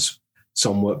teams,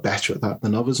 some work better at that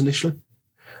than others initially.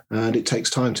 And it takes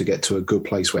time to get to a good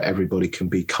place where everybody can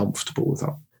be comfortable with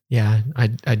that. Yeah, I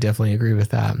definitely agree with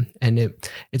that. And it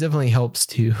definitely helps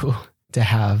to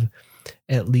have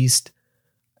at least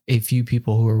a few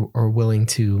people who are willing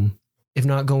to, if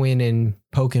not go in and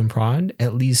poke and prod,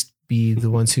 at least be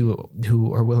the ones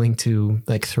who are willing to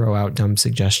like throw out dumb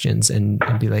suggestions and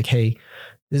be like, hey,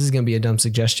 this is going to be a dumb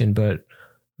suggestion, but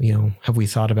have we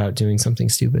thought about doing something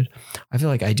stupid? I feel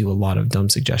like I do a lot of dumb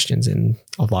suggestions in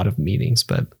a lot of meetings,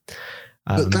 but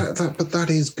that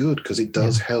is good, because it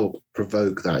does help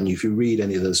provoke that. And if you read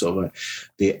any of the sort of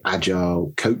the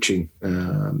agile coaching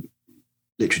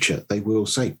literature, they will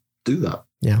say, do that.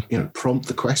 Yeah. Prompt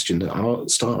the question,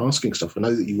 start asking stuff. I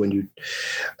know that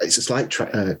it's a slight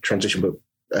transition, but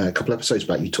a couple episodes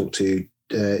back, you talked to,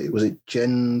 was it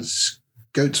Jens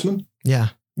Goatsman. Yeah.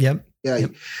 Yep. Yeah.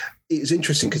 Yep. It was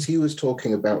interesting because he was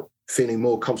talking about feeling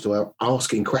more comfortable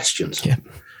asking questions. Yep.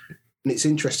 And it's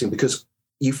interesting because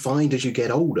you find as you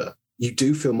get older, you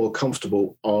do feel more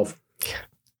comfortable of,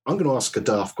 I'm going to ask a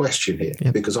daft question here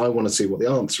because I want to see what the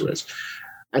answer is.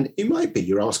 And it might be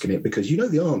you're asking it because you know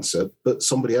the answer, but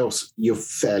somebody else you're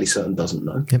fairly certain doesn't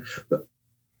know. Yep. But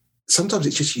sometimes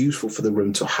it's just useful for the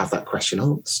room to have that question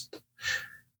answered.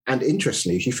 And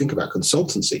interestingly, if you think about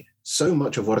consultancy, so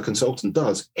much of what a consultant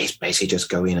does is basically just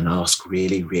go in and ask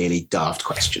really, really daft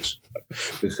questions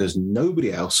because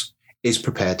nobody else is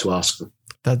prepared to ask them.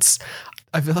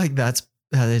 I feel like that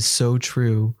is so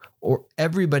true. Or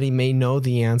everybody may know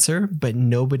the answer, but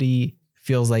nobody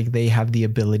feels like they have the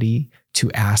ability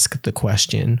to ask the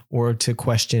question or to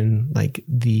question like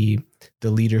the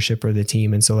leadership or the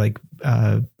team. And so like,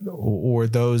 or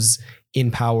those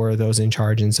in power, those in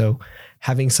charge. And so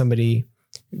having somebody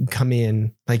come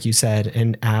in, like you said,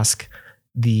 and ask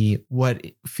what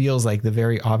feels like the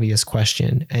very obvious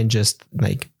question and just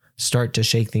like start to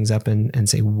shake things up and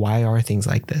say, why are things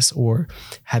like this? Or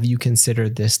have you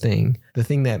considered this thing? The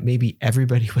thing that maybe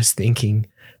everybody was thinking,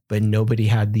 but nobody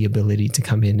had the ability to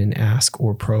come in and ask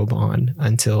or probe on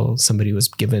until somebody was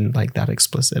given like that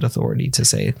explicit authority to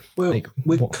say, well, like,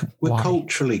 we're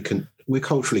culturally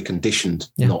conditioned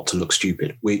not to look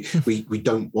stupid. We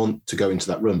don't want to go into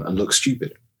that room and look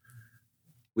stupid.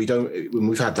 We don't.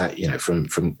 We've had that,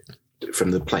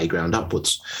 from the playground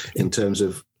upwards, in terms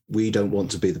of we don't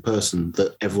want to be the person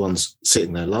that everyone's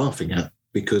sitting there laughing at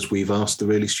because we've asked the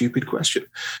really stupid question.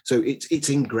 So it's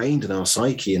ingrained in our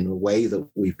psyche in the way that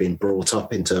we've been brought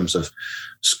up in terms of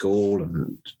school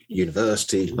and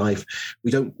university life.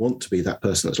 We don't want to be that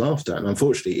person that's laughed at, and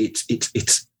unfortunately, it's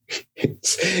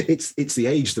the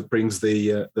age that brings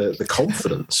the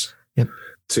confidence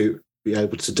to be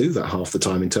able to do that half the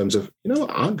time in terms of,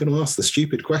 I'm going to ask the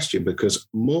stupid question because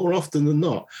more often than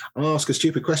not, I ask a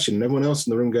stupid question and everyone else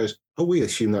in the room goes, oh, we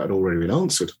assume that had already been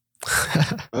answered.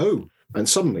 Oh, and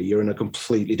suddenly you're in a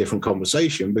completely different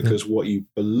conversation because what you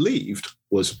believed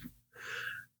was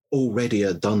already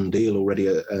a done deal,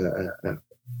 already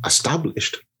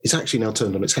established, is actually now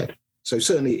turned on its head. So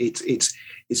certainly it's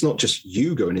not just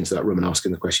you going into that room and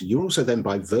asking the question. You're also then,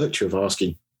 by virtue of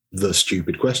asking the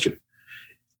stupid question,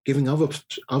 giving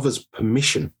others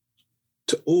permission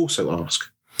to also ask.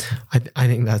 I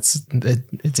think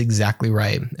it's exactly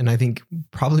right. And I think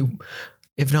probably,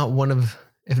 if not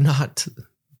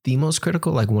the most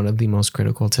critical, like one of the most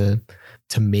critical to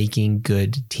making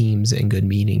good teams and good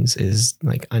meetings is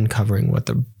like uncovering what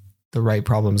the right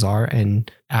problems are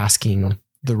and asking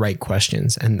the right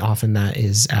questions. And often that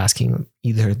is asking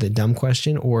either the dumb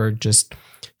question or just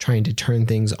trying to turn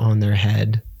things on their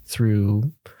head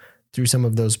through some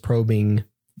of those probing,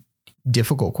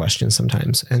 difficult questions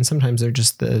sometimes. And sometimes they're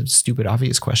just the stupid,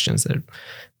 obvious questions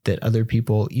that other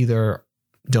people either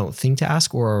don't think to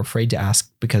ask or are afraid to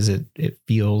ask because it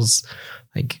feels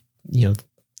like,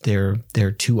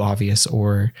 they're too obvious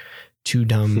or too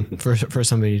dumb for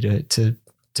somebody to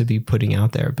be putting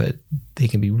out there, but they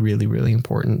can be really, really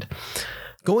important.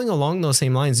 Going along those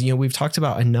same lines, we've talked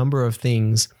about a number of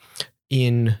things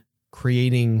in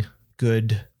creating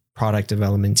good product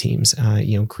development teams,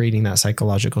 creating that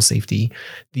psychological safety,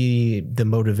 the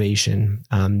motivation,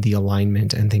 the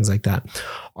alignment and things like that.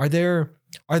 Are there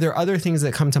other things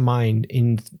that come to mind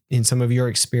in some of your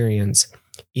experience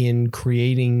in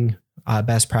creating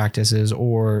best practices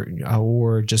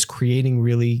or just creating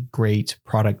really great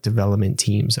product development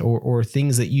teams or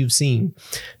things that you've seen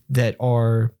that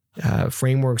are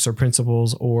frameworks or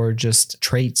principles or just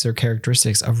traits or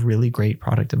characteristics of really great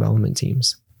product development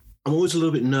teams? I'm always a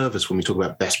little bit nervous when we talk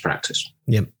about best practice.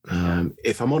 Yep.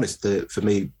 If I'm honest, for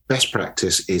me, best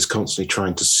practice is constantly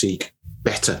trying to seek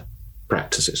better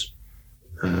practices.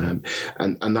 And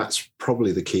that's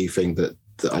probably the key thing that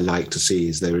I like to see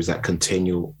is there is that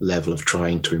continual level of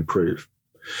trying to improve.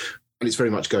 And it's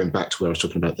very much going back to where I was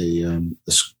talking about the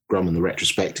Scrum and the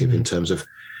retrospective in terms of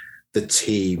the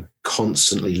team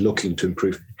constantly looking to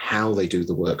improve how they do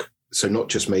the work. So not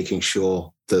just making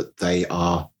sure that they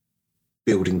are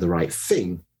building the right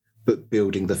thing, but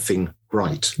building the thing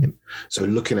right. Yep. So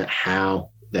looking at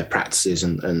how their practices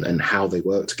and how they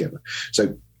work together.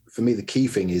 So for me, the key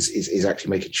thing is actually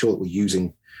making sure that we're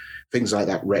using things like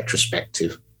that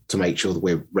retrospective to make sure that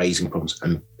we're raising problems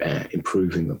and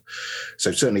improving them.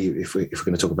 So certainly if we're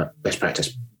going to talk about best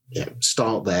practice,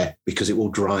 start there because it will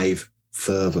drive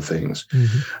further things.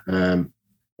 Mm-hmm.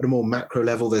 At a more macro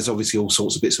level, there's obviously all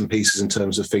sorts of bits and pieces in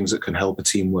terms of things that can help a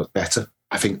team work better.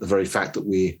 I think the very fact that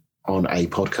we're on a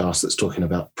podcast that's talking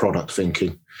about product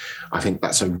thinking, I think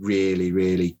that's a really,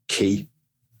 really key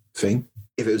thing.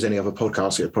 If it was any other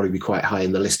podcast, it would probably be quite high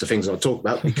in the list of things I'd talk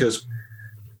about, because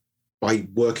by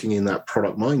working in that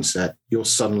product mindset, you're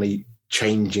suddenly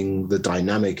changing the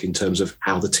dynamic in terms of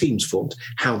how the team's formed,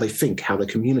 how they think, how they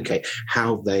communicate,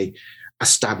 how they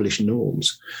establish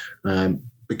norms.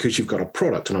 Because you've got a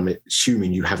product, and I'm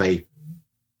assuming you have a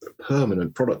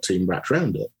permanent product team wrapped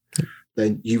around it,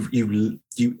 then you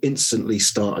instantly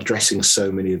start addressing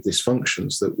so many of these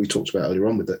functions that we talked about earlier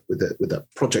on with that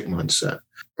project mindset.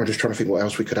 I'm just trying to think what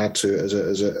else we could add to it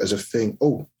as a thing.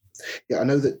 Oh, yeah, I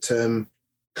know that a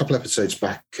couple episodes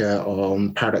back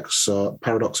on Paradox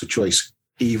of Choice,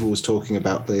 Eva was talking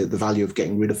about the value of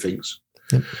getting rid of things,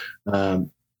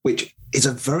 which is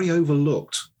a very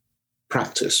overlooked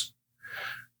practice.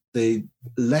 The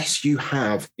less you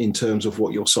have in terms of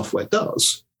what your software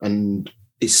does and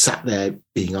is sat there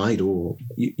being idle,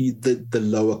 the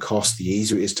lower cost, the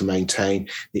easier it is to maintain,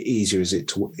 the easier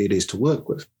it is to work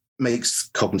with. Makes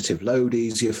cognitive load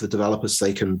easier for the developers.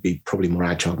 They can be probably more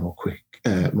agile,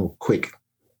 more quick.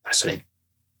 That's an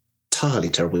entirely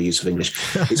terrible use of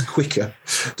English. It's quicker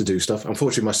to do stuff.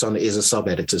 Unfortunately, my son is a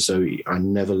sub-editor, so I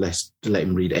never let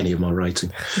him read any of my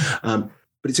writing.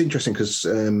 But it's interesting because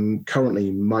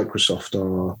currently Microsoft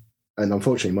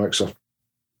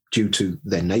due to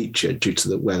their nature, due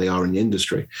to where they are in the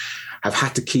industry, have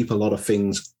had to keep a lot of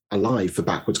things alive for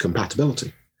backwards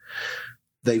compatibility.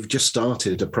 They've just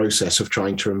started a process of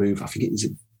trying to remove, I think, is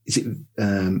it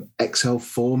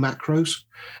XL4 macros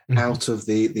out of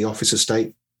the Office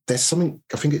estate. There's something,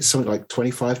 I think it's something like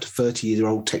 25 to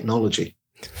 30-year-old technology,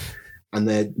 and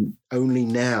they're only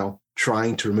now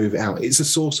trying to remove it out. It's a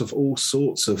source of all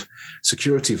sorts of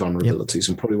security vulnerabilities,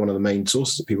 and probably one of the main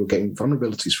sources that people are getting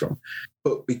vulnerabilities from.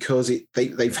 But because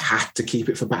they've had to keep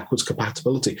it for backwards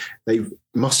compatibility, they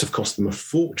must have cost them a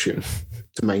fortune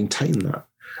to maintain that.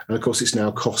 And of course, it's now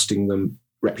costing them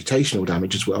reputational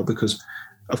damage as well, because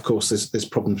of course there's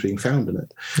problems being found in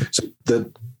it. So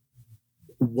the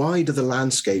wider the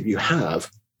landscape you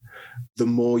have, the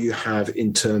more you have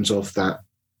in terms of that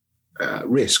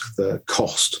risk, the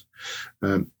cost.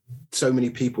 So many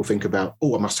people think about,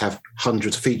 I must have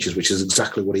hundreds of features, which is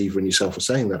exactly what Eva and yourself were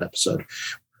saying in that episode.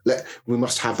 We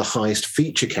must have the highest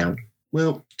feature count.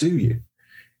 Well, do you?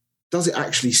 Does it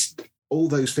actually, all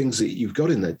those things that you've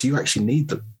got in there, do you actually need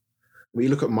them? When you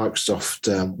look at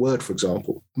Microsoft Word, for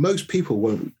example, most people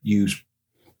won't use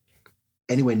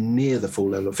anywhere near the full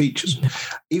level of features.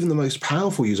 Even the most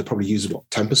powerful user probably uses,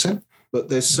 10%? But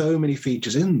there's so many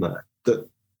features in there that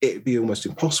it'd be almost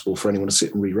impossible for anyone to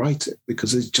sit and rewrite it,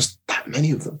 because there's just that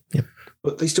many of them. Yep.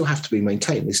 But they still have to be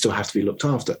maintained. They still have to be looked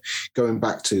after. Going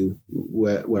back to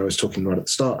where I was talking right at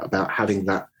the start about having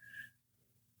that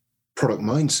product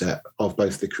mindset of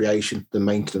both the creation, the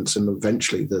maintenance, and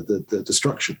eventually the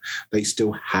destruction, they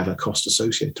still have a cost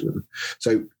associated with them.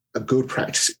 So a good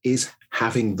practice is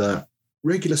having the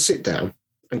regular sit down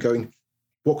and going,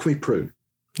 what can we prove?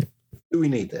 Do we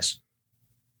need this?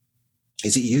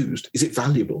 Is it used? Is it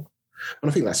valuable?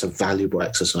 And I think that's a valuable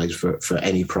exercise for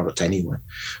any product anyway.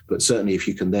 But certainly if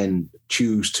you can then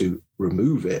choose to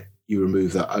remove it, you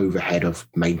remove that overhead of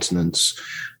maintenance,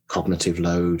 cognitive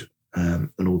load,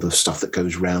 and all the stuff that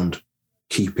goes around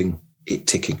keeping it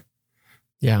ticking.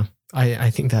 Yeah, I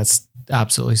think that's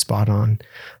absolutely spot on.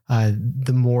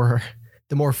 The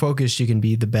more focused you can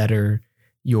be, the better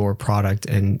your product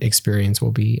and experience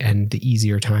will be, and the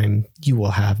easier time you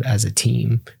will have as a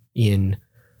team in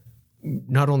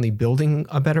not only building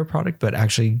a better product, but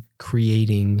actually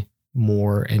creating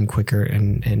more and quicker.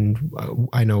 And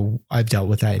I know I've dealt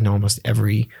with that in almost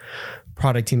every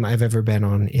product team I've ever been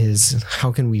on, is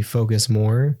how can we focus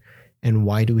more? And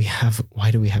why do we have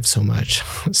so much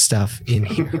stuff in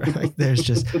here? Like, there's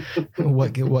just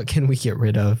what can we get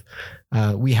rid of?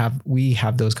 We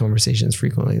have those conversations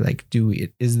frequently. Like,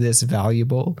 is this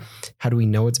valuable? How do we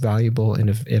know it's valuable? And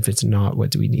if it's not,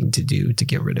 what do we need to do to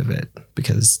get rid of it?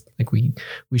 Because like we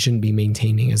shouldn't be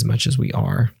maintaining as much as we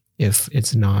are if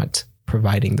it's not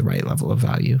providing the right level of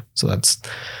value. So that's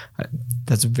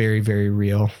very, very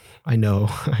real. I know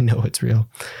it's real.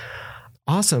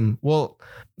 Awesome. Well,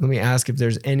 let me ask if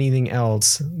there's anything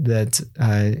else that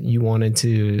you wanted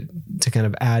to kind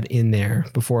of add in there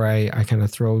before I kind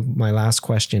of throw my last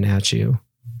question at you.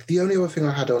 The only other thing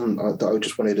I had on that I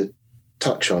just wanted to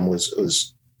touch on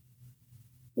was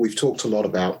we've talked a lot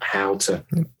about how to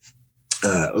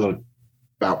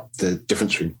about the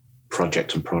difference between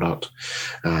project and product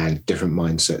and different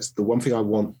mindsets. The one thing I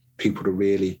want people to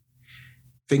really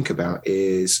think about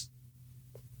is,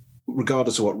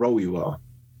 regardless of what role you are,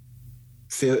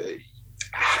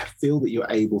 feel that you're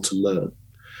able to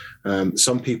learn.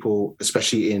 Some people,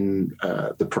 especially in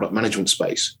the product management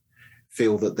space,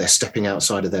 feel that they're stepping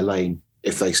outside of their lane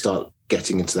if they start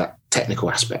getting into that technical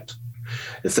aspect,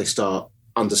 if they start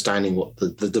understanding what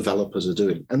the developers are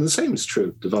doing. And the same is true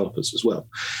of developers as well.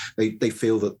 They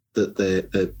feel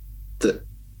that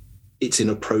it's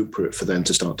inappropriate for them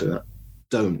to start doing that.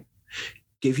 Don't.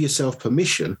 Give yourself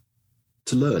permission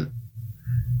to learn.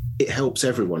 It helps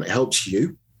everyone. It helps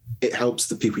you. It helps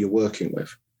the people you're working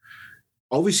with.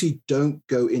 Obviously, don't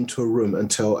go into a room and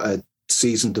tell a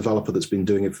seasoned developer that's been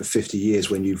doing it for 50 years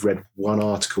when you've read one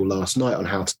article last night on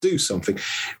how to do something.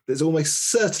 There's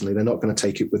almost certainly they're not going to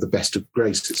take it with the best of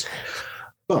graces.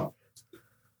 But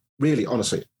really,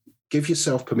 honestly, give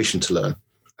yourself permission to learn.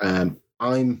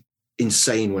 I'm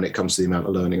insane when it comes to the amount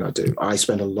of learning I do. I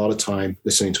spend a lot of time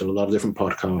listening to a lot of different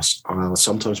podcasts. I'll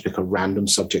sometimes pick a random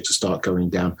subject to start going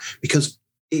down because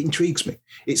it intrigues me.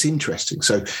 It's interesting.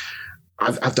 So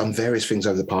I've done various things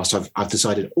over the past. I've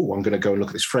decided, I'm going to go and look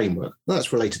at this framework. Well,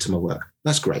 that's related to my work.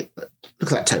 That's great. Look at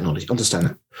that technology. Understand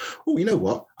that. Oh, you know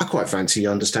what? I quite fancy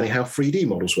understanding how 3D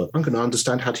models work. I'm going to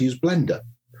understand how to use Blender,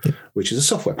 which is a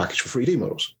software package for 3D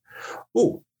models.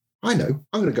 Oh, I know.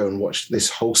 I'm going to go and watch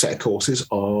this whole set of courses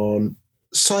on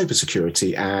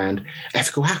cybersecurity and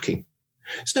ethical hacking.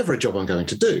 It's never a job I'm going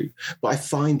to do, but I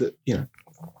find that,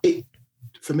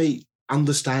 for me,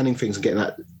 understanding things and getting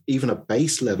that even a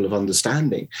base level of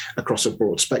understanding across a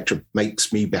broad spectrum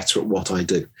makes me better at what I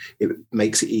do. It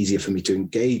makes it easier for me to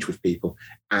engage with people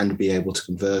and be able to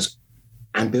converse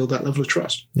and build that level of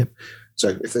trust. Yep.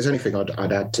 So if there's anything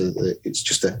I'd add to it's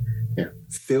just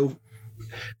feel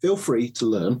free to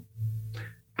learn.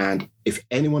 And if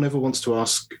anyone ever wants to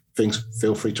ask things,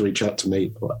 feel free to reach out to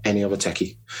me or any other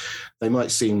techie. They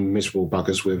might seem miserable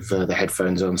buggers with the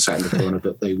headphones on, sat in the corner,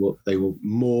 but they will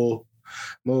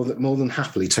more than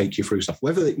happily take you through stuff.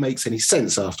 Whether it makes any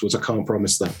sense afterwards, I can't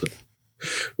promise that, but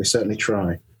we certainly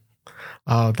try.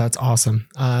 Oh, that's awesome.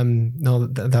 No,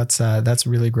 that's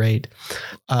really great.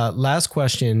 Last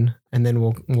question, and then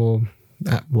we'll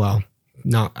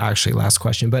not actually last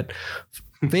question, but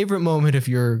favorite moment of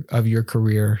your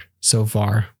career so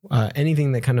far?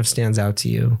 Anything that kind of stands out to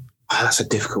you? That's a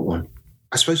difficult one.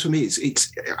 I suppose for me,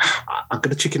 it's I'm going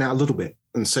to chicken out a little bit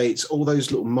and say it's all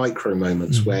those little micro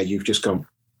moments where you've just gone,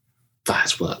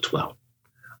 that's worked well.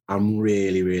 I'm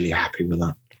really, really happy with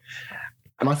that.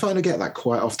 And I find I get that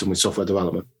quite often with software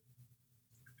development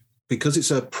because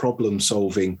it's a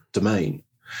problem-solving domain.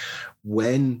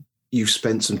 When you've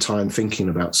spent some time thinking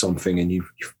about something and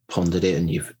you've pondered it and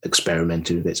you've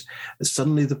experimented with it, and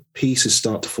suddenly the pieces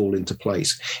start to fall into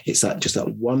place. It's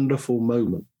that wonderful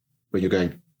moment where you're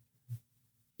going,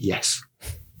 yes.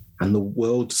 And the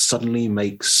world suddenly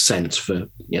makes sense for,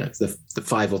 the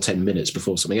 5 or 10 minutes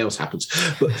before something else happens.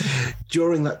 But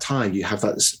during that time, you have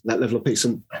that level of peace.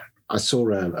 And I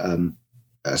saw a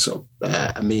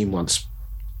meme once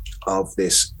of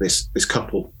this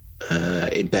couple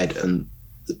in bed, and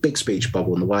the big speech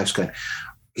bubble, and the wife's going,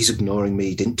 he's ignoring me.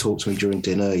 He didn't talk to me during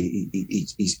dinner.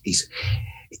 He's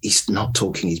not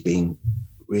talking. He's being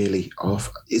really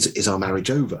off. Is our marriage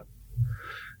over?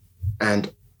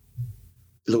 And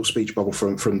a little speech bubble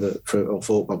or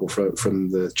thought bubble from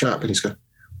the chap, and he's going,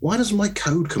 why doesn't my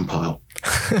code compile?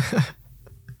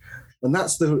 And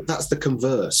that's the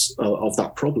converse of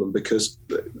that problem, because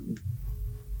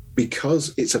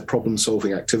it's a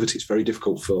problem-solving activity. It's very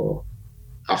difficult for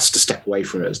us to step away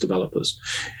from it as developers.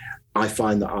 I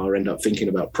find that I end up thinking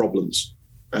about problems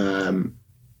when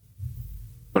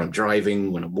I'm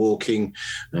driving, when I'm walking,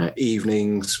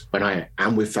 evenings, when I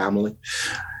am with family.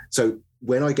 So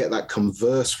when I get that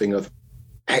converse thing of,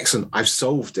 excellent, I've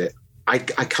solved it, I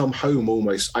come home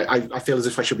almost, I feel as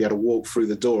if I should be able to walk through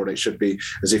the door, and it should be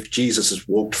as if Jesus has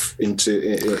walked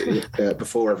into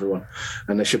before everyone.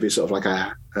 And there should be sort of like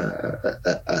a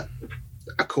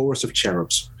chorus of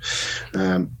cherubs,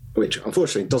 which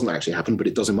unfortunately doesn't actually happen, but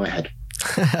it does in my head.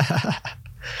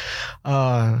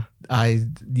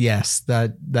 Yes,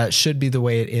 that should be the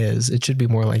way it is. It should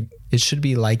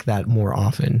be like that more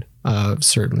often.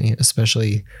 Certainly,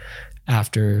 especially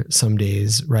after some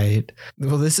days, right?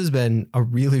 Well, this has been a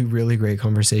really, really great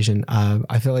conversation.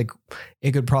 I feel like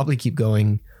it could probably keep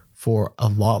going for a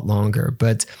lot longer,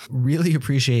 but really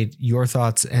appreciate your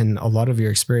thoughts and a lot of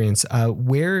your experience.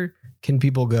 Where can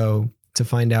people go to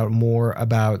find out more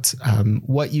about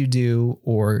what you do,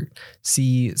 or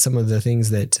see some of the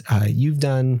things that you've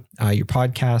done, your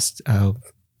podcast,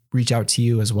 reach out to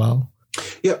you as well?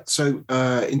 Yeah. So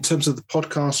in terms of the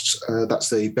podcasts, that's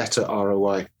the Better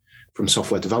ROI from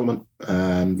Software Development.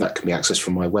 That can be accessed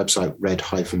from my website,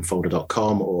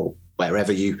 red-folder.com, or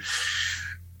wherever you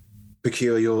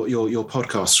procure your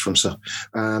podcasts from. So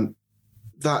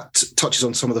that touches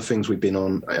on some of the things we've been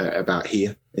on about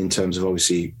here in terms of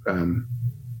obviously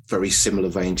very similar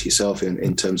vein to yourself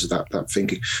in terms of that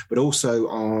thinking, but also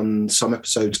on some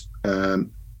episodes,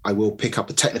 I will pick up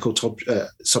a technical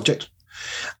subject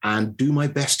and do my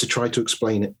best to try to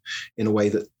explain it in a way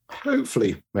that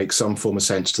hopefully makes some form of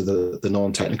sense to the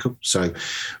non-technical. So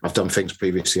I've done things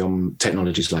previously on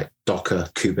technologies like Docker,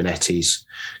 Kubernetes,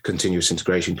 continuous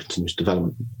integration, continuous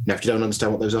development. Now, if you don't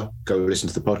understand what those are, go listen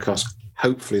to the podcast.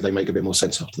 Hopefully they make a bit more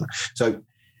sense after that. So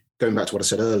going back to what I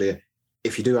said earlier,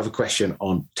 if you do have a question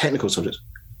on technical subjects,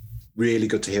 really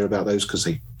good to hear about those because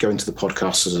they go into the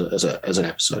podcast as an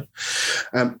episode.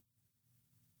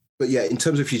 But yeah, in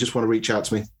terms of if you just want to reach out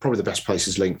to me, probably the best place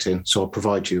is LinkedIn. So I'll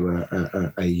provide you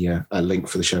a link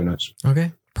for the show notes.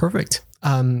 Okay, perfect.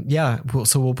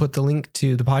 So we'll put the link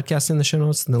to the podcast in the show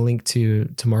notes and the link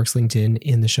to Mark's LinkedIn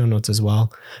in the show notes as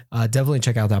well. Definitely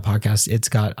check out that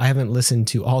podcast. I haven't listened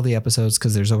to all the episodes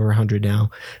because there's over 100 now.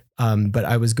 But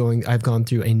I've gone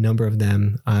through a number of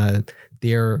them.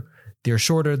 They're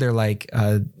shorter.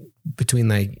 They're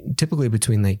typically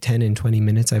between 10 and 20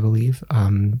 minutes, I believe.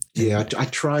 I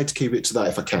try to keep it to that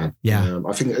if I can. Yeah.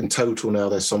 I think in total now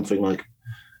there's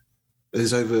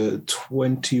over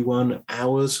 21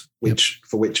 hours,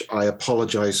 for which I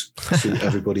apologize to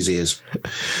everybody's ears.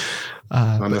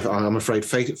 I'm afraid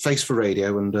face for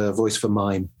radio and voice for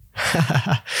mime.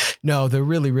 No, they're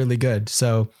really, really good.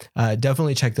 So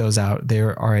definitely check those out.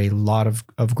 There are a lot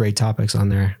of great topics on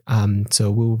there.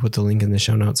 So we will put the link in the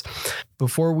show notes.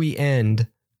 Before we end,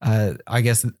 I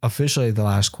guess officially the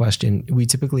last question, we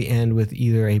typically end with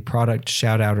either a product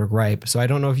shout out or gripe. So I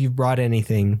don't know if you've brought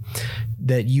anything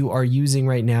that you are using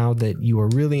right now that you are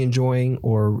really enjoying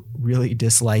or really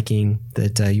disliking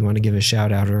that you want to give a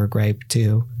shout out or a gripe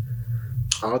to.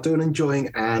 I'll do an enjoying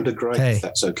and a gripe, if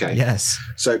that's okay. Yes.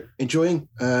 So enjoying,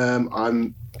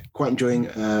 I'm quite enjoying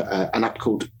an app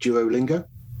called Duolingo.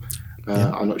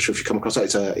 I'm not sure if you come across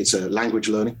that. It's a language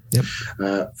learning.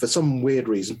 Yep. For some weird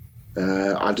reason,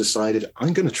 I've decided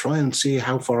I'm going to try and see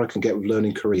how far I can get with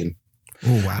learning Korean.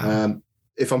 Oh, wow.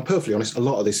 If I'm perfectly honest, a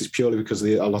lot of this is purely because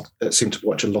I seem to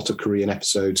watch a lot of Korean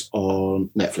episodes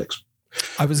on Netflix.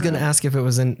 I was going to ask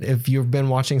if you've been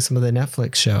watching some of the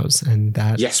Netflix shows and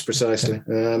that. Yes, precisely.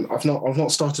 I've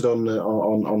not started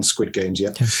on Squid Games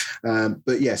yet,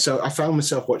 but yeah. So I found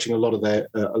myself watching a lot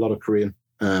of Korean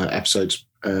episodes,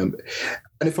 and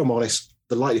if I'm honest,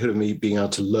 the likelihood of me being able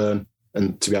to learn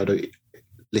and to be able to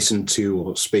listen to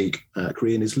or speak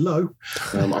Korean is low.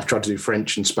 I've tried to do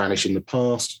French and Spanish in the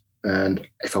past. And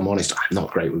if I'm honest, I'm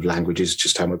not great with languages,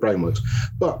 just how my brain works.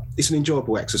 But it's an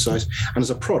enjoyable exercise. And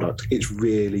as a product, it's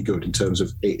really good in terms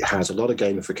of it has a lot of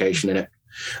gamification in it,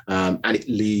 and it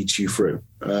leads you through.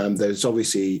 There's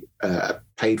obviously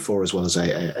paid for as well as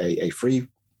a free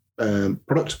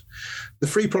product. The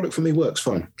free product for me works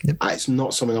fine. Yep. It's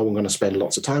not something I'm going to spend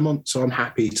lots of time on. So I'm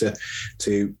happy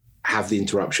to have the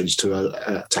interruptions,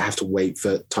 to have to wait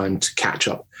for time to catch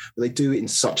up. But they do it in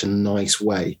such a nice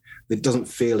way. It doesn't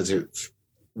feel as if,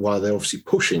 while they're obviously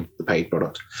pushing the paid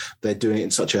product, they're doing it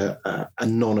in such a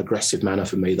non-aggressive manner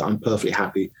for me that I'm perfectly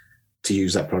happy to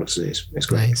use that product as it is. It's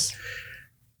great. Nice.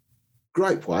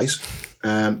 Gripe-wise,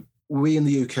 we in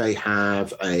the UK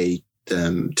have a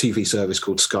TV service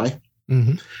called Sky,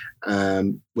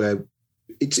 where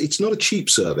it's not a cheap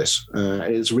service.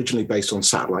 It's originally based on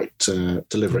satellite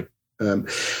delivery.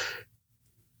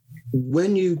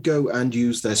 When you go and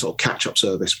use their sort of catch-up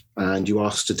service and you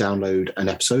ask to download an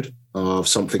episode of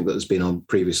something that has been on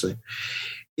previously,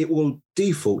 it will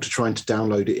default to trying to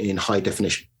download it in high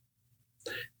definition.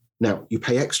 Now, you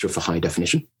pay extra for high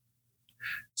definition.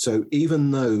 So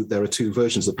even though there are two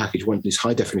versions of the package, one is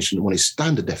high definition and one is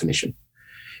standard definition,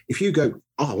 if you go,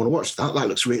 I want to watch that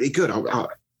looks really good, I'll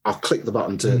click the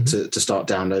button to start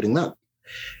downloading that,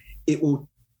 it will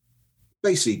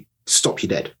basically stop you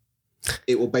dead.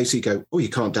 It will basically go, you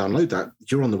can't download that.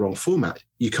 You're on the wrong format.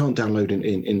 You can't download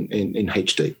in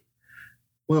HD.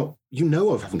 Well, I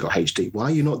haven't got HD. Why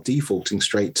are you not defaulting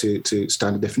straight to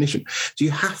standard definition? So you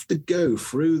have to go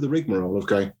through the rigmarole of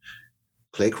going,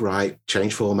 click right,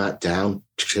 change format, down,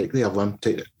 click the other one,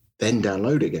 then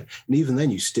download it again. And even then,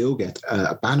 you still get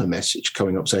a banner message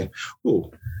coming up saying,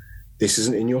 this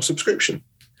isn't in your subscription,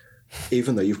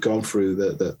 even though you've gone through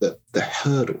the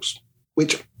hurdles,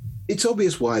 which it's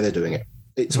obvious why they're doing it.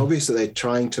 It's obvious that they're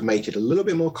trying to make it a little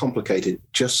bit more complicated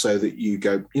just so that you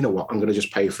go, you know what, I'm going to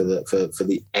just pay for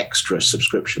the extra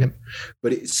subscription. Yep.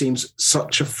 But it seems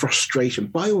such a frustration.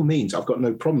 By all means, I've got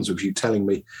no problems with you telling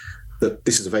me that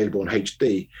this is available on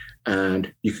HD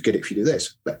and you could get it if you do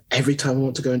this. But every time I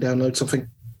want to go and download something,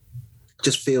 it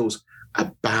just feels a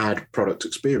bad product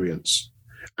experience.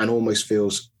 and almost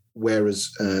feels,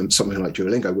 whereas something like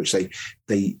Duolingo, which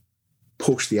they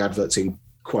push the adverts in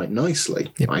quite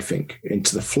nicely, yep. I think,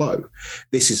 into the flow.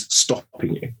 This is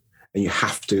stopping you, and you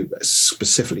have to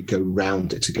specifically go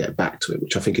round it to get back to it,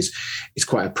 which I think is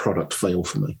quite a product fail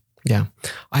for me. Yeah,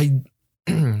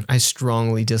 I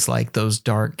strongly dislike those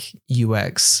dark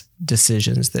UX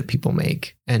decisions that people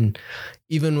make, and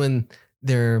even when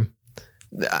there's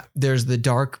the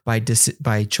dark by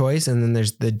choice, and then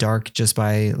there's the dark just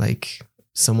by like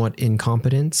somewhat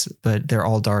incompetence, but they're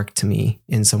all dark to me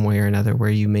in some way or another, where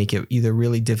you make it either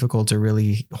really difficult or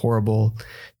really horrible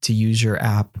to use your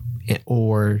app,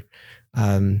 or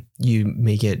you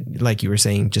make it, like you were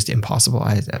saying, just impossible.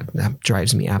 That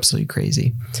drives me absolutely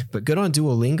crazy. But good on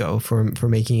Duolingo for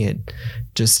making it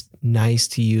just nice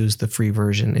to use the free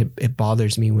version. It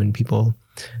bothers me when people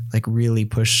like really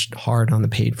push hard on the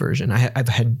paid version. I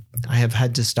have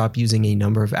had to stop using a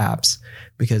number of apps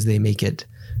because they make it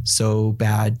so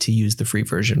bad to use the free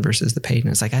version versus the paid.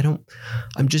 And it's like,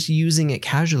 I'm just using it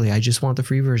casually. I just want the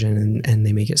free version. And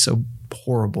they make it so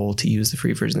horrible to use the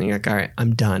free version. And you're like, all right,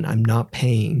 I'm done. I'm not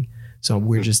paying. So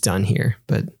we're just done here.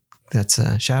 But that's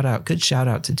a good shout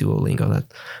out to Duolingo.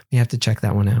 You have to check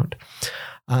that one out.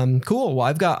 Cool.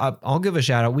 Well, I'll give a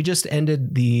shout out. We just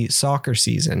ended the soccer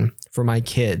season for my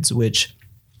kids, which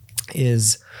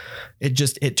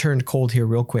it turned cold here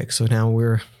real quick. So now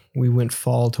we went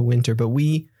fall to winter, but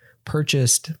we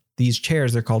purchased these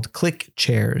chairs. They're called Click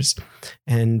chairs,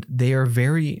 and they are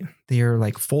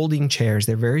like folding chairs.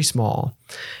 They're very small,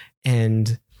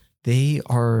 and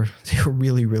they're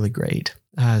really, really great.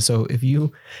 So if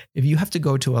you have to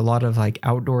go to a lot of like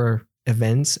outdoor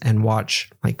events and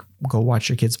go watch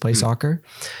your kids play soccer,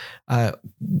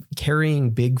 carrying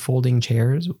big folding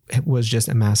chairs was just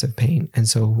a massive pain. And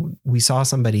so we saw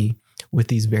somebody with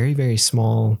these very, very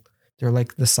small, they're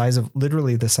like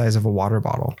literally the size of a water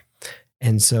bottle.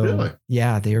 And so, really?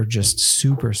 Yeah, they are just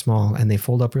super small, and they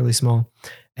fold up really small,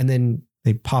 and then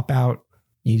they pop out,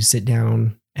 you sit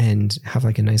down and have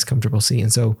like a nice comfortable seat.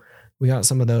 And so we got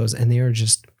some of those, and they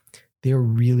are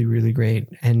really, really great.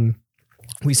 And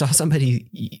we saw somebody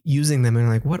using them and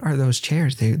like, what are those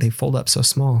chairs? They fold up so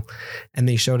small, and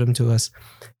they showed them to us.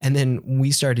 And then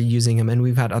we started using them, and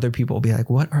we've had other people be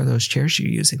like, what are those chairs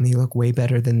you're using? They look way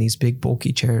better than these big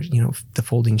bulky chairs, the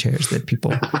folding chairs that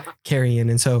people carry in.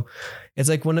 And so it's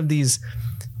like one of these,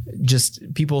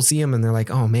 just people see them and they're like,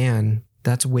 oh man,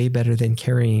 that's way better than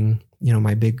carrying,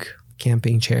 my big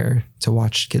camping chair to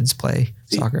watch kids play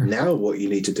soccer. Now what you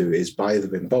need to do is buy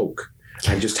them in bulk.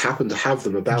 And just happen to have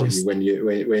them about you when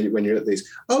you're at these.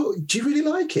 Oh, do you really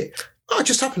like it? Oh, I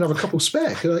just happen to have a couple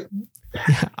spare. You're like,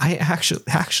 yeah, I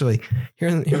actually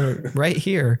here right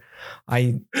here,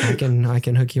 I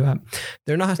can hook you up.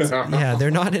 They're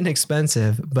not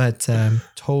inexpensive, but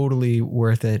totally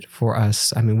worth it for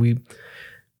us. I mean,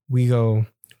 we go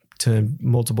to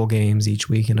multiple games each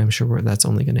week, and I'm sure that's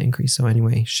only going to increase. So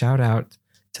anyway, shout out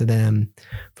to them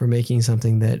for making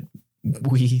something that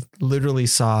we literally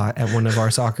saw at one of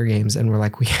our soccer games, and we're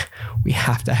like, we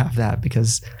have to have that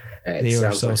because they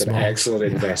are so small. An excellent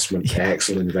investment. Yeah.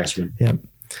 Excellent investment. Yep.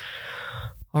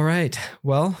 All right.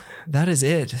 Well, that is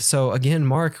it. So again,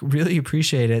 Mark, really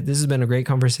appreciate it. This has been a great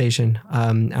conversation.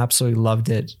 Absolutely loved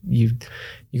it. You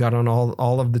got on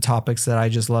all of the topics that I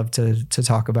just love to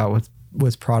talk about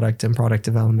with product and product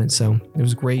development. So it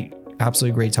was great.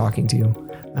 Absolutely great talking to you,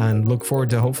 and look forward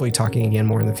to hopefully talking again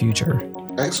more in the future.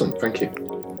 Excellent. Thank you.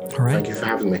 All right. Thank you for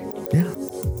having me. Yeah.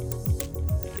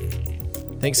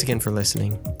 Thanks again for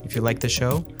listening. If you like the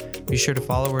show, be sure to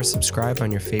follow or subscribe on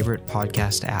your favorite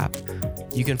podcast app.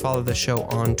 You can follow the show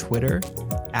on Twitter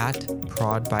at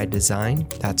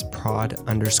ProdByDesign. That's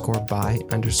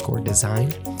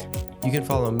prod_by_design. You can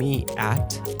follow me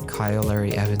at Kyle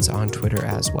Larry Evans on Twitter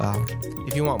as well.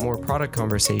 If you want more product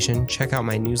conversation, check out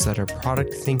my newsletter,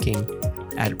 Product Thinking,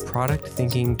 at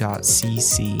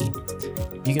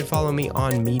productthinking.cc. You can follow me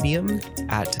on Medium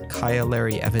at Kyle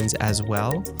Larry Evans as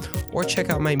well, or check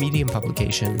out my Medium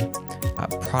publication,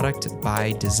 Product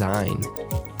by Design.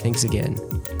 Thanks again.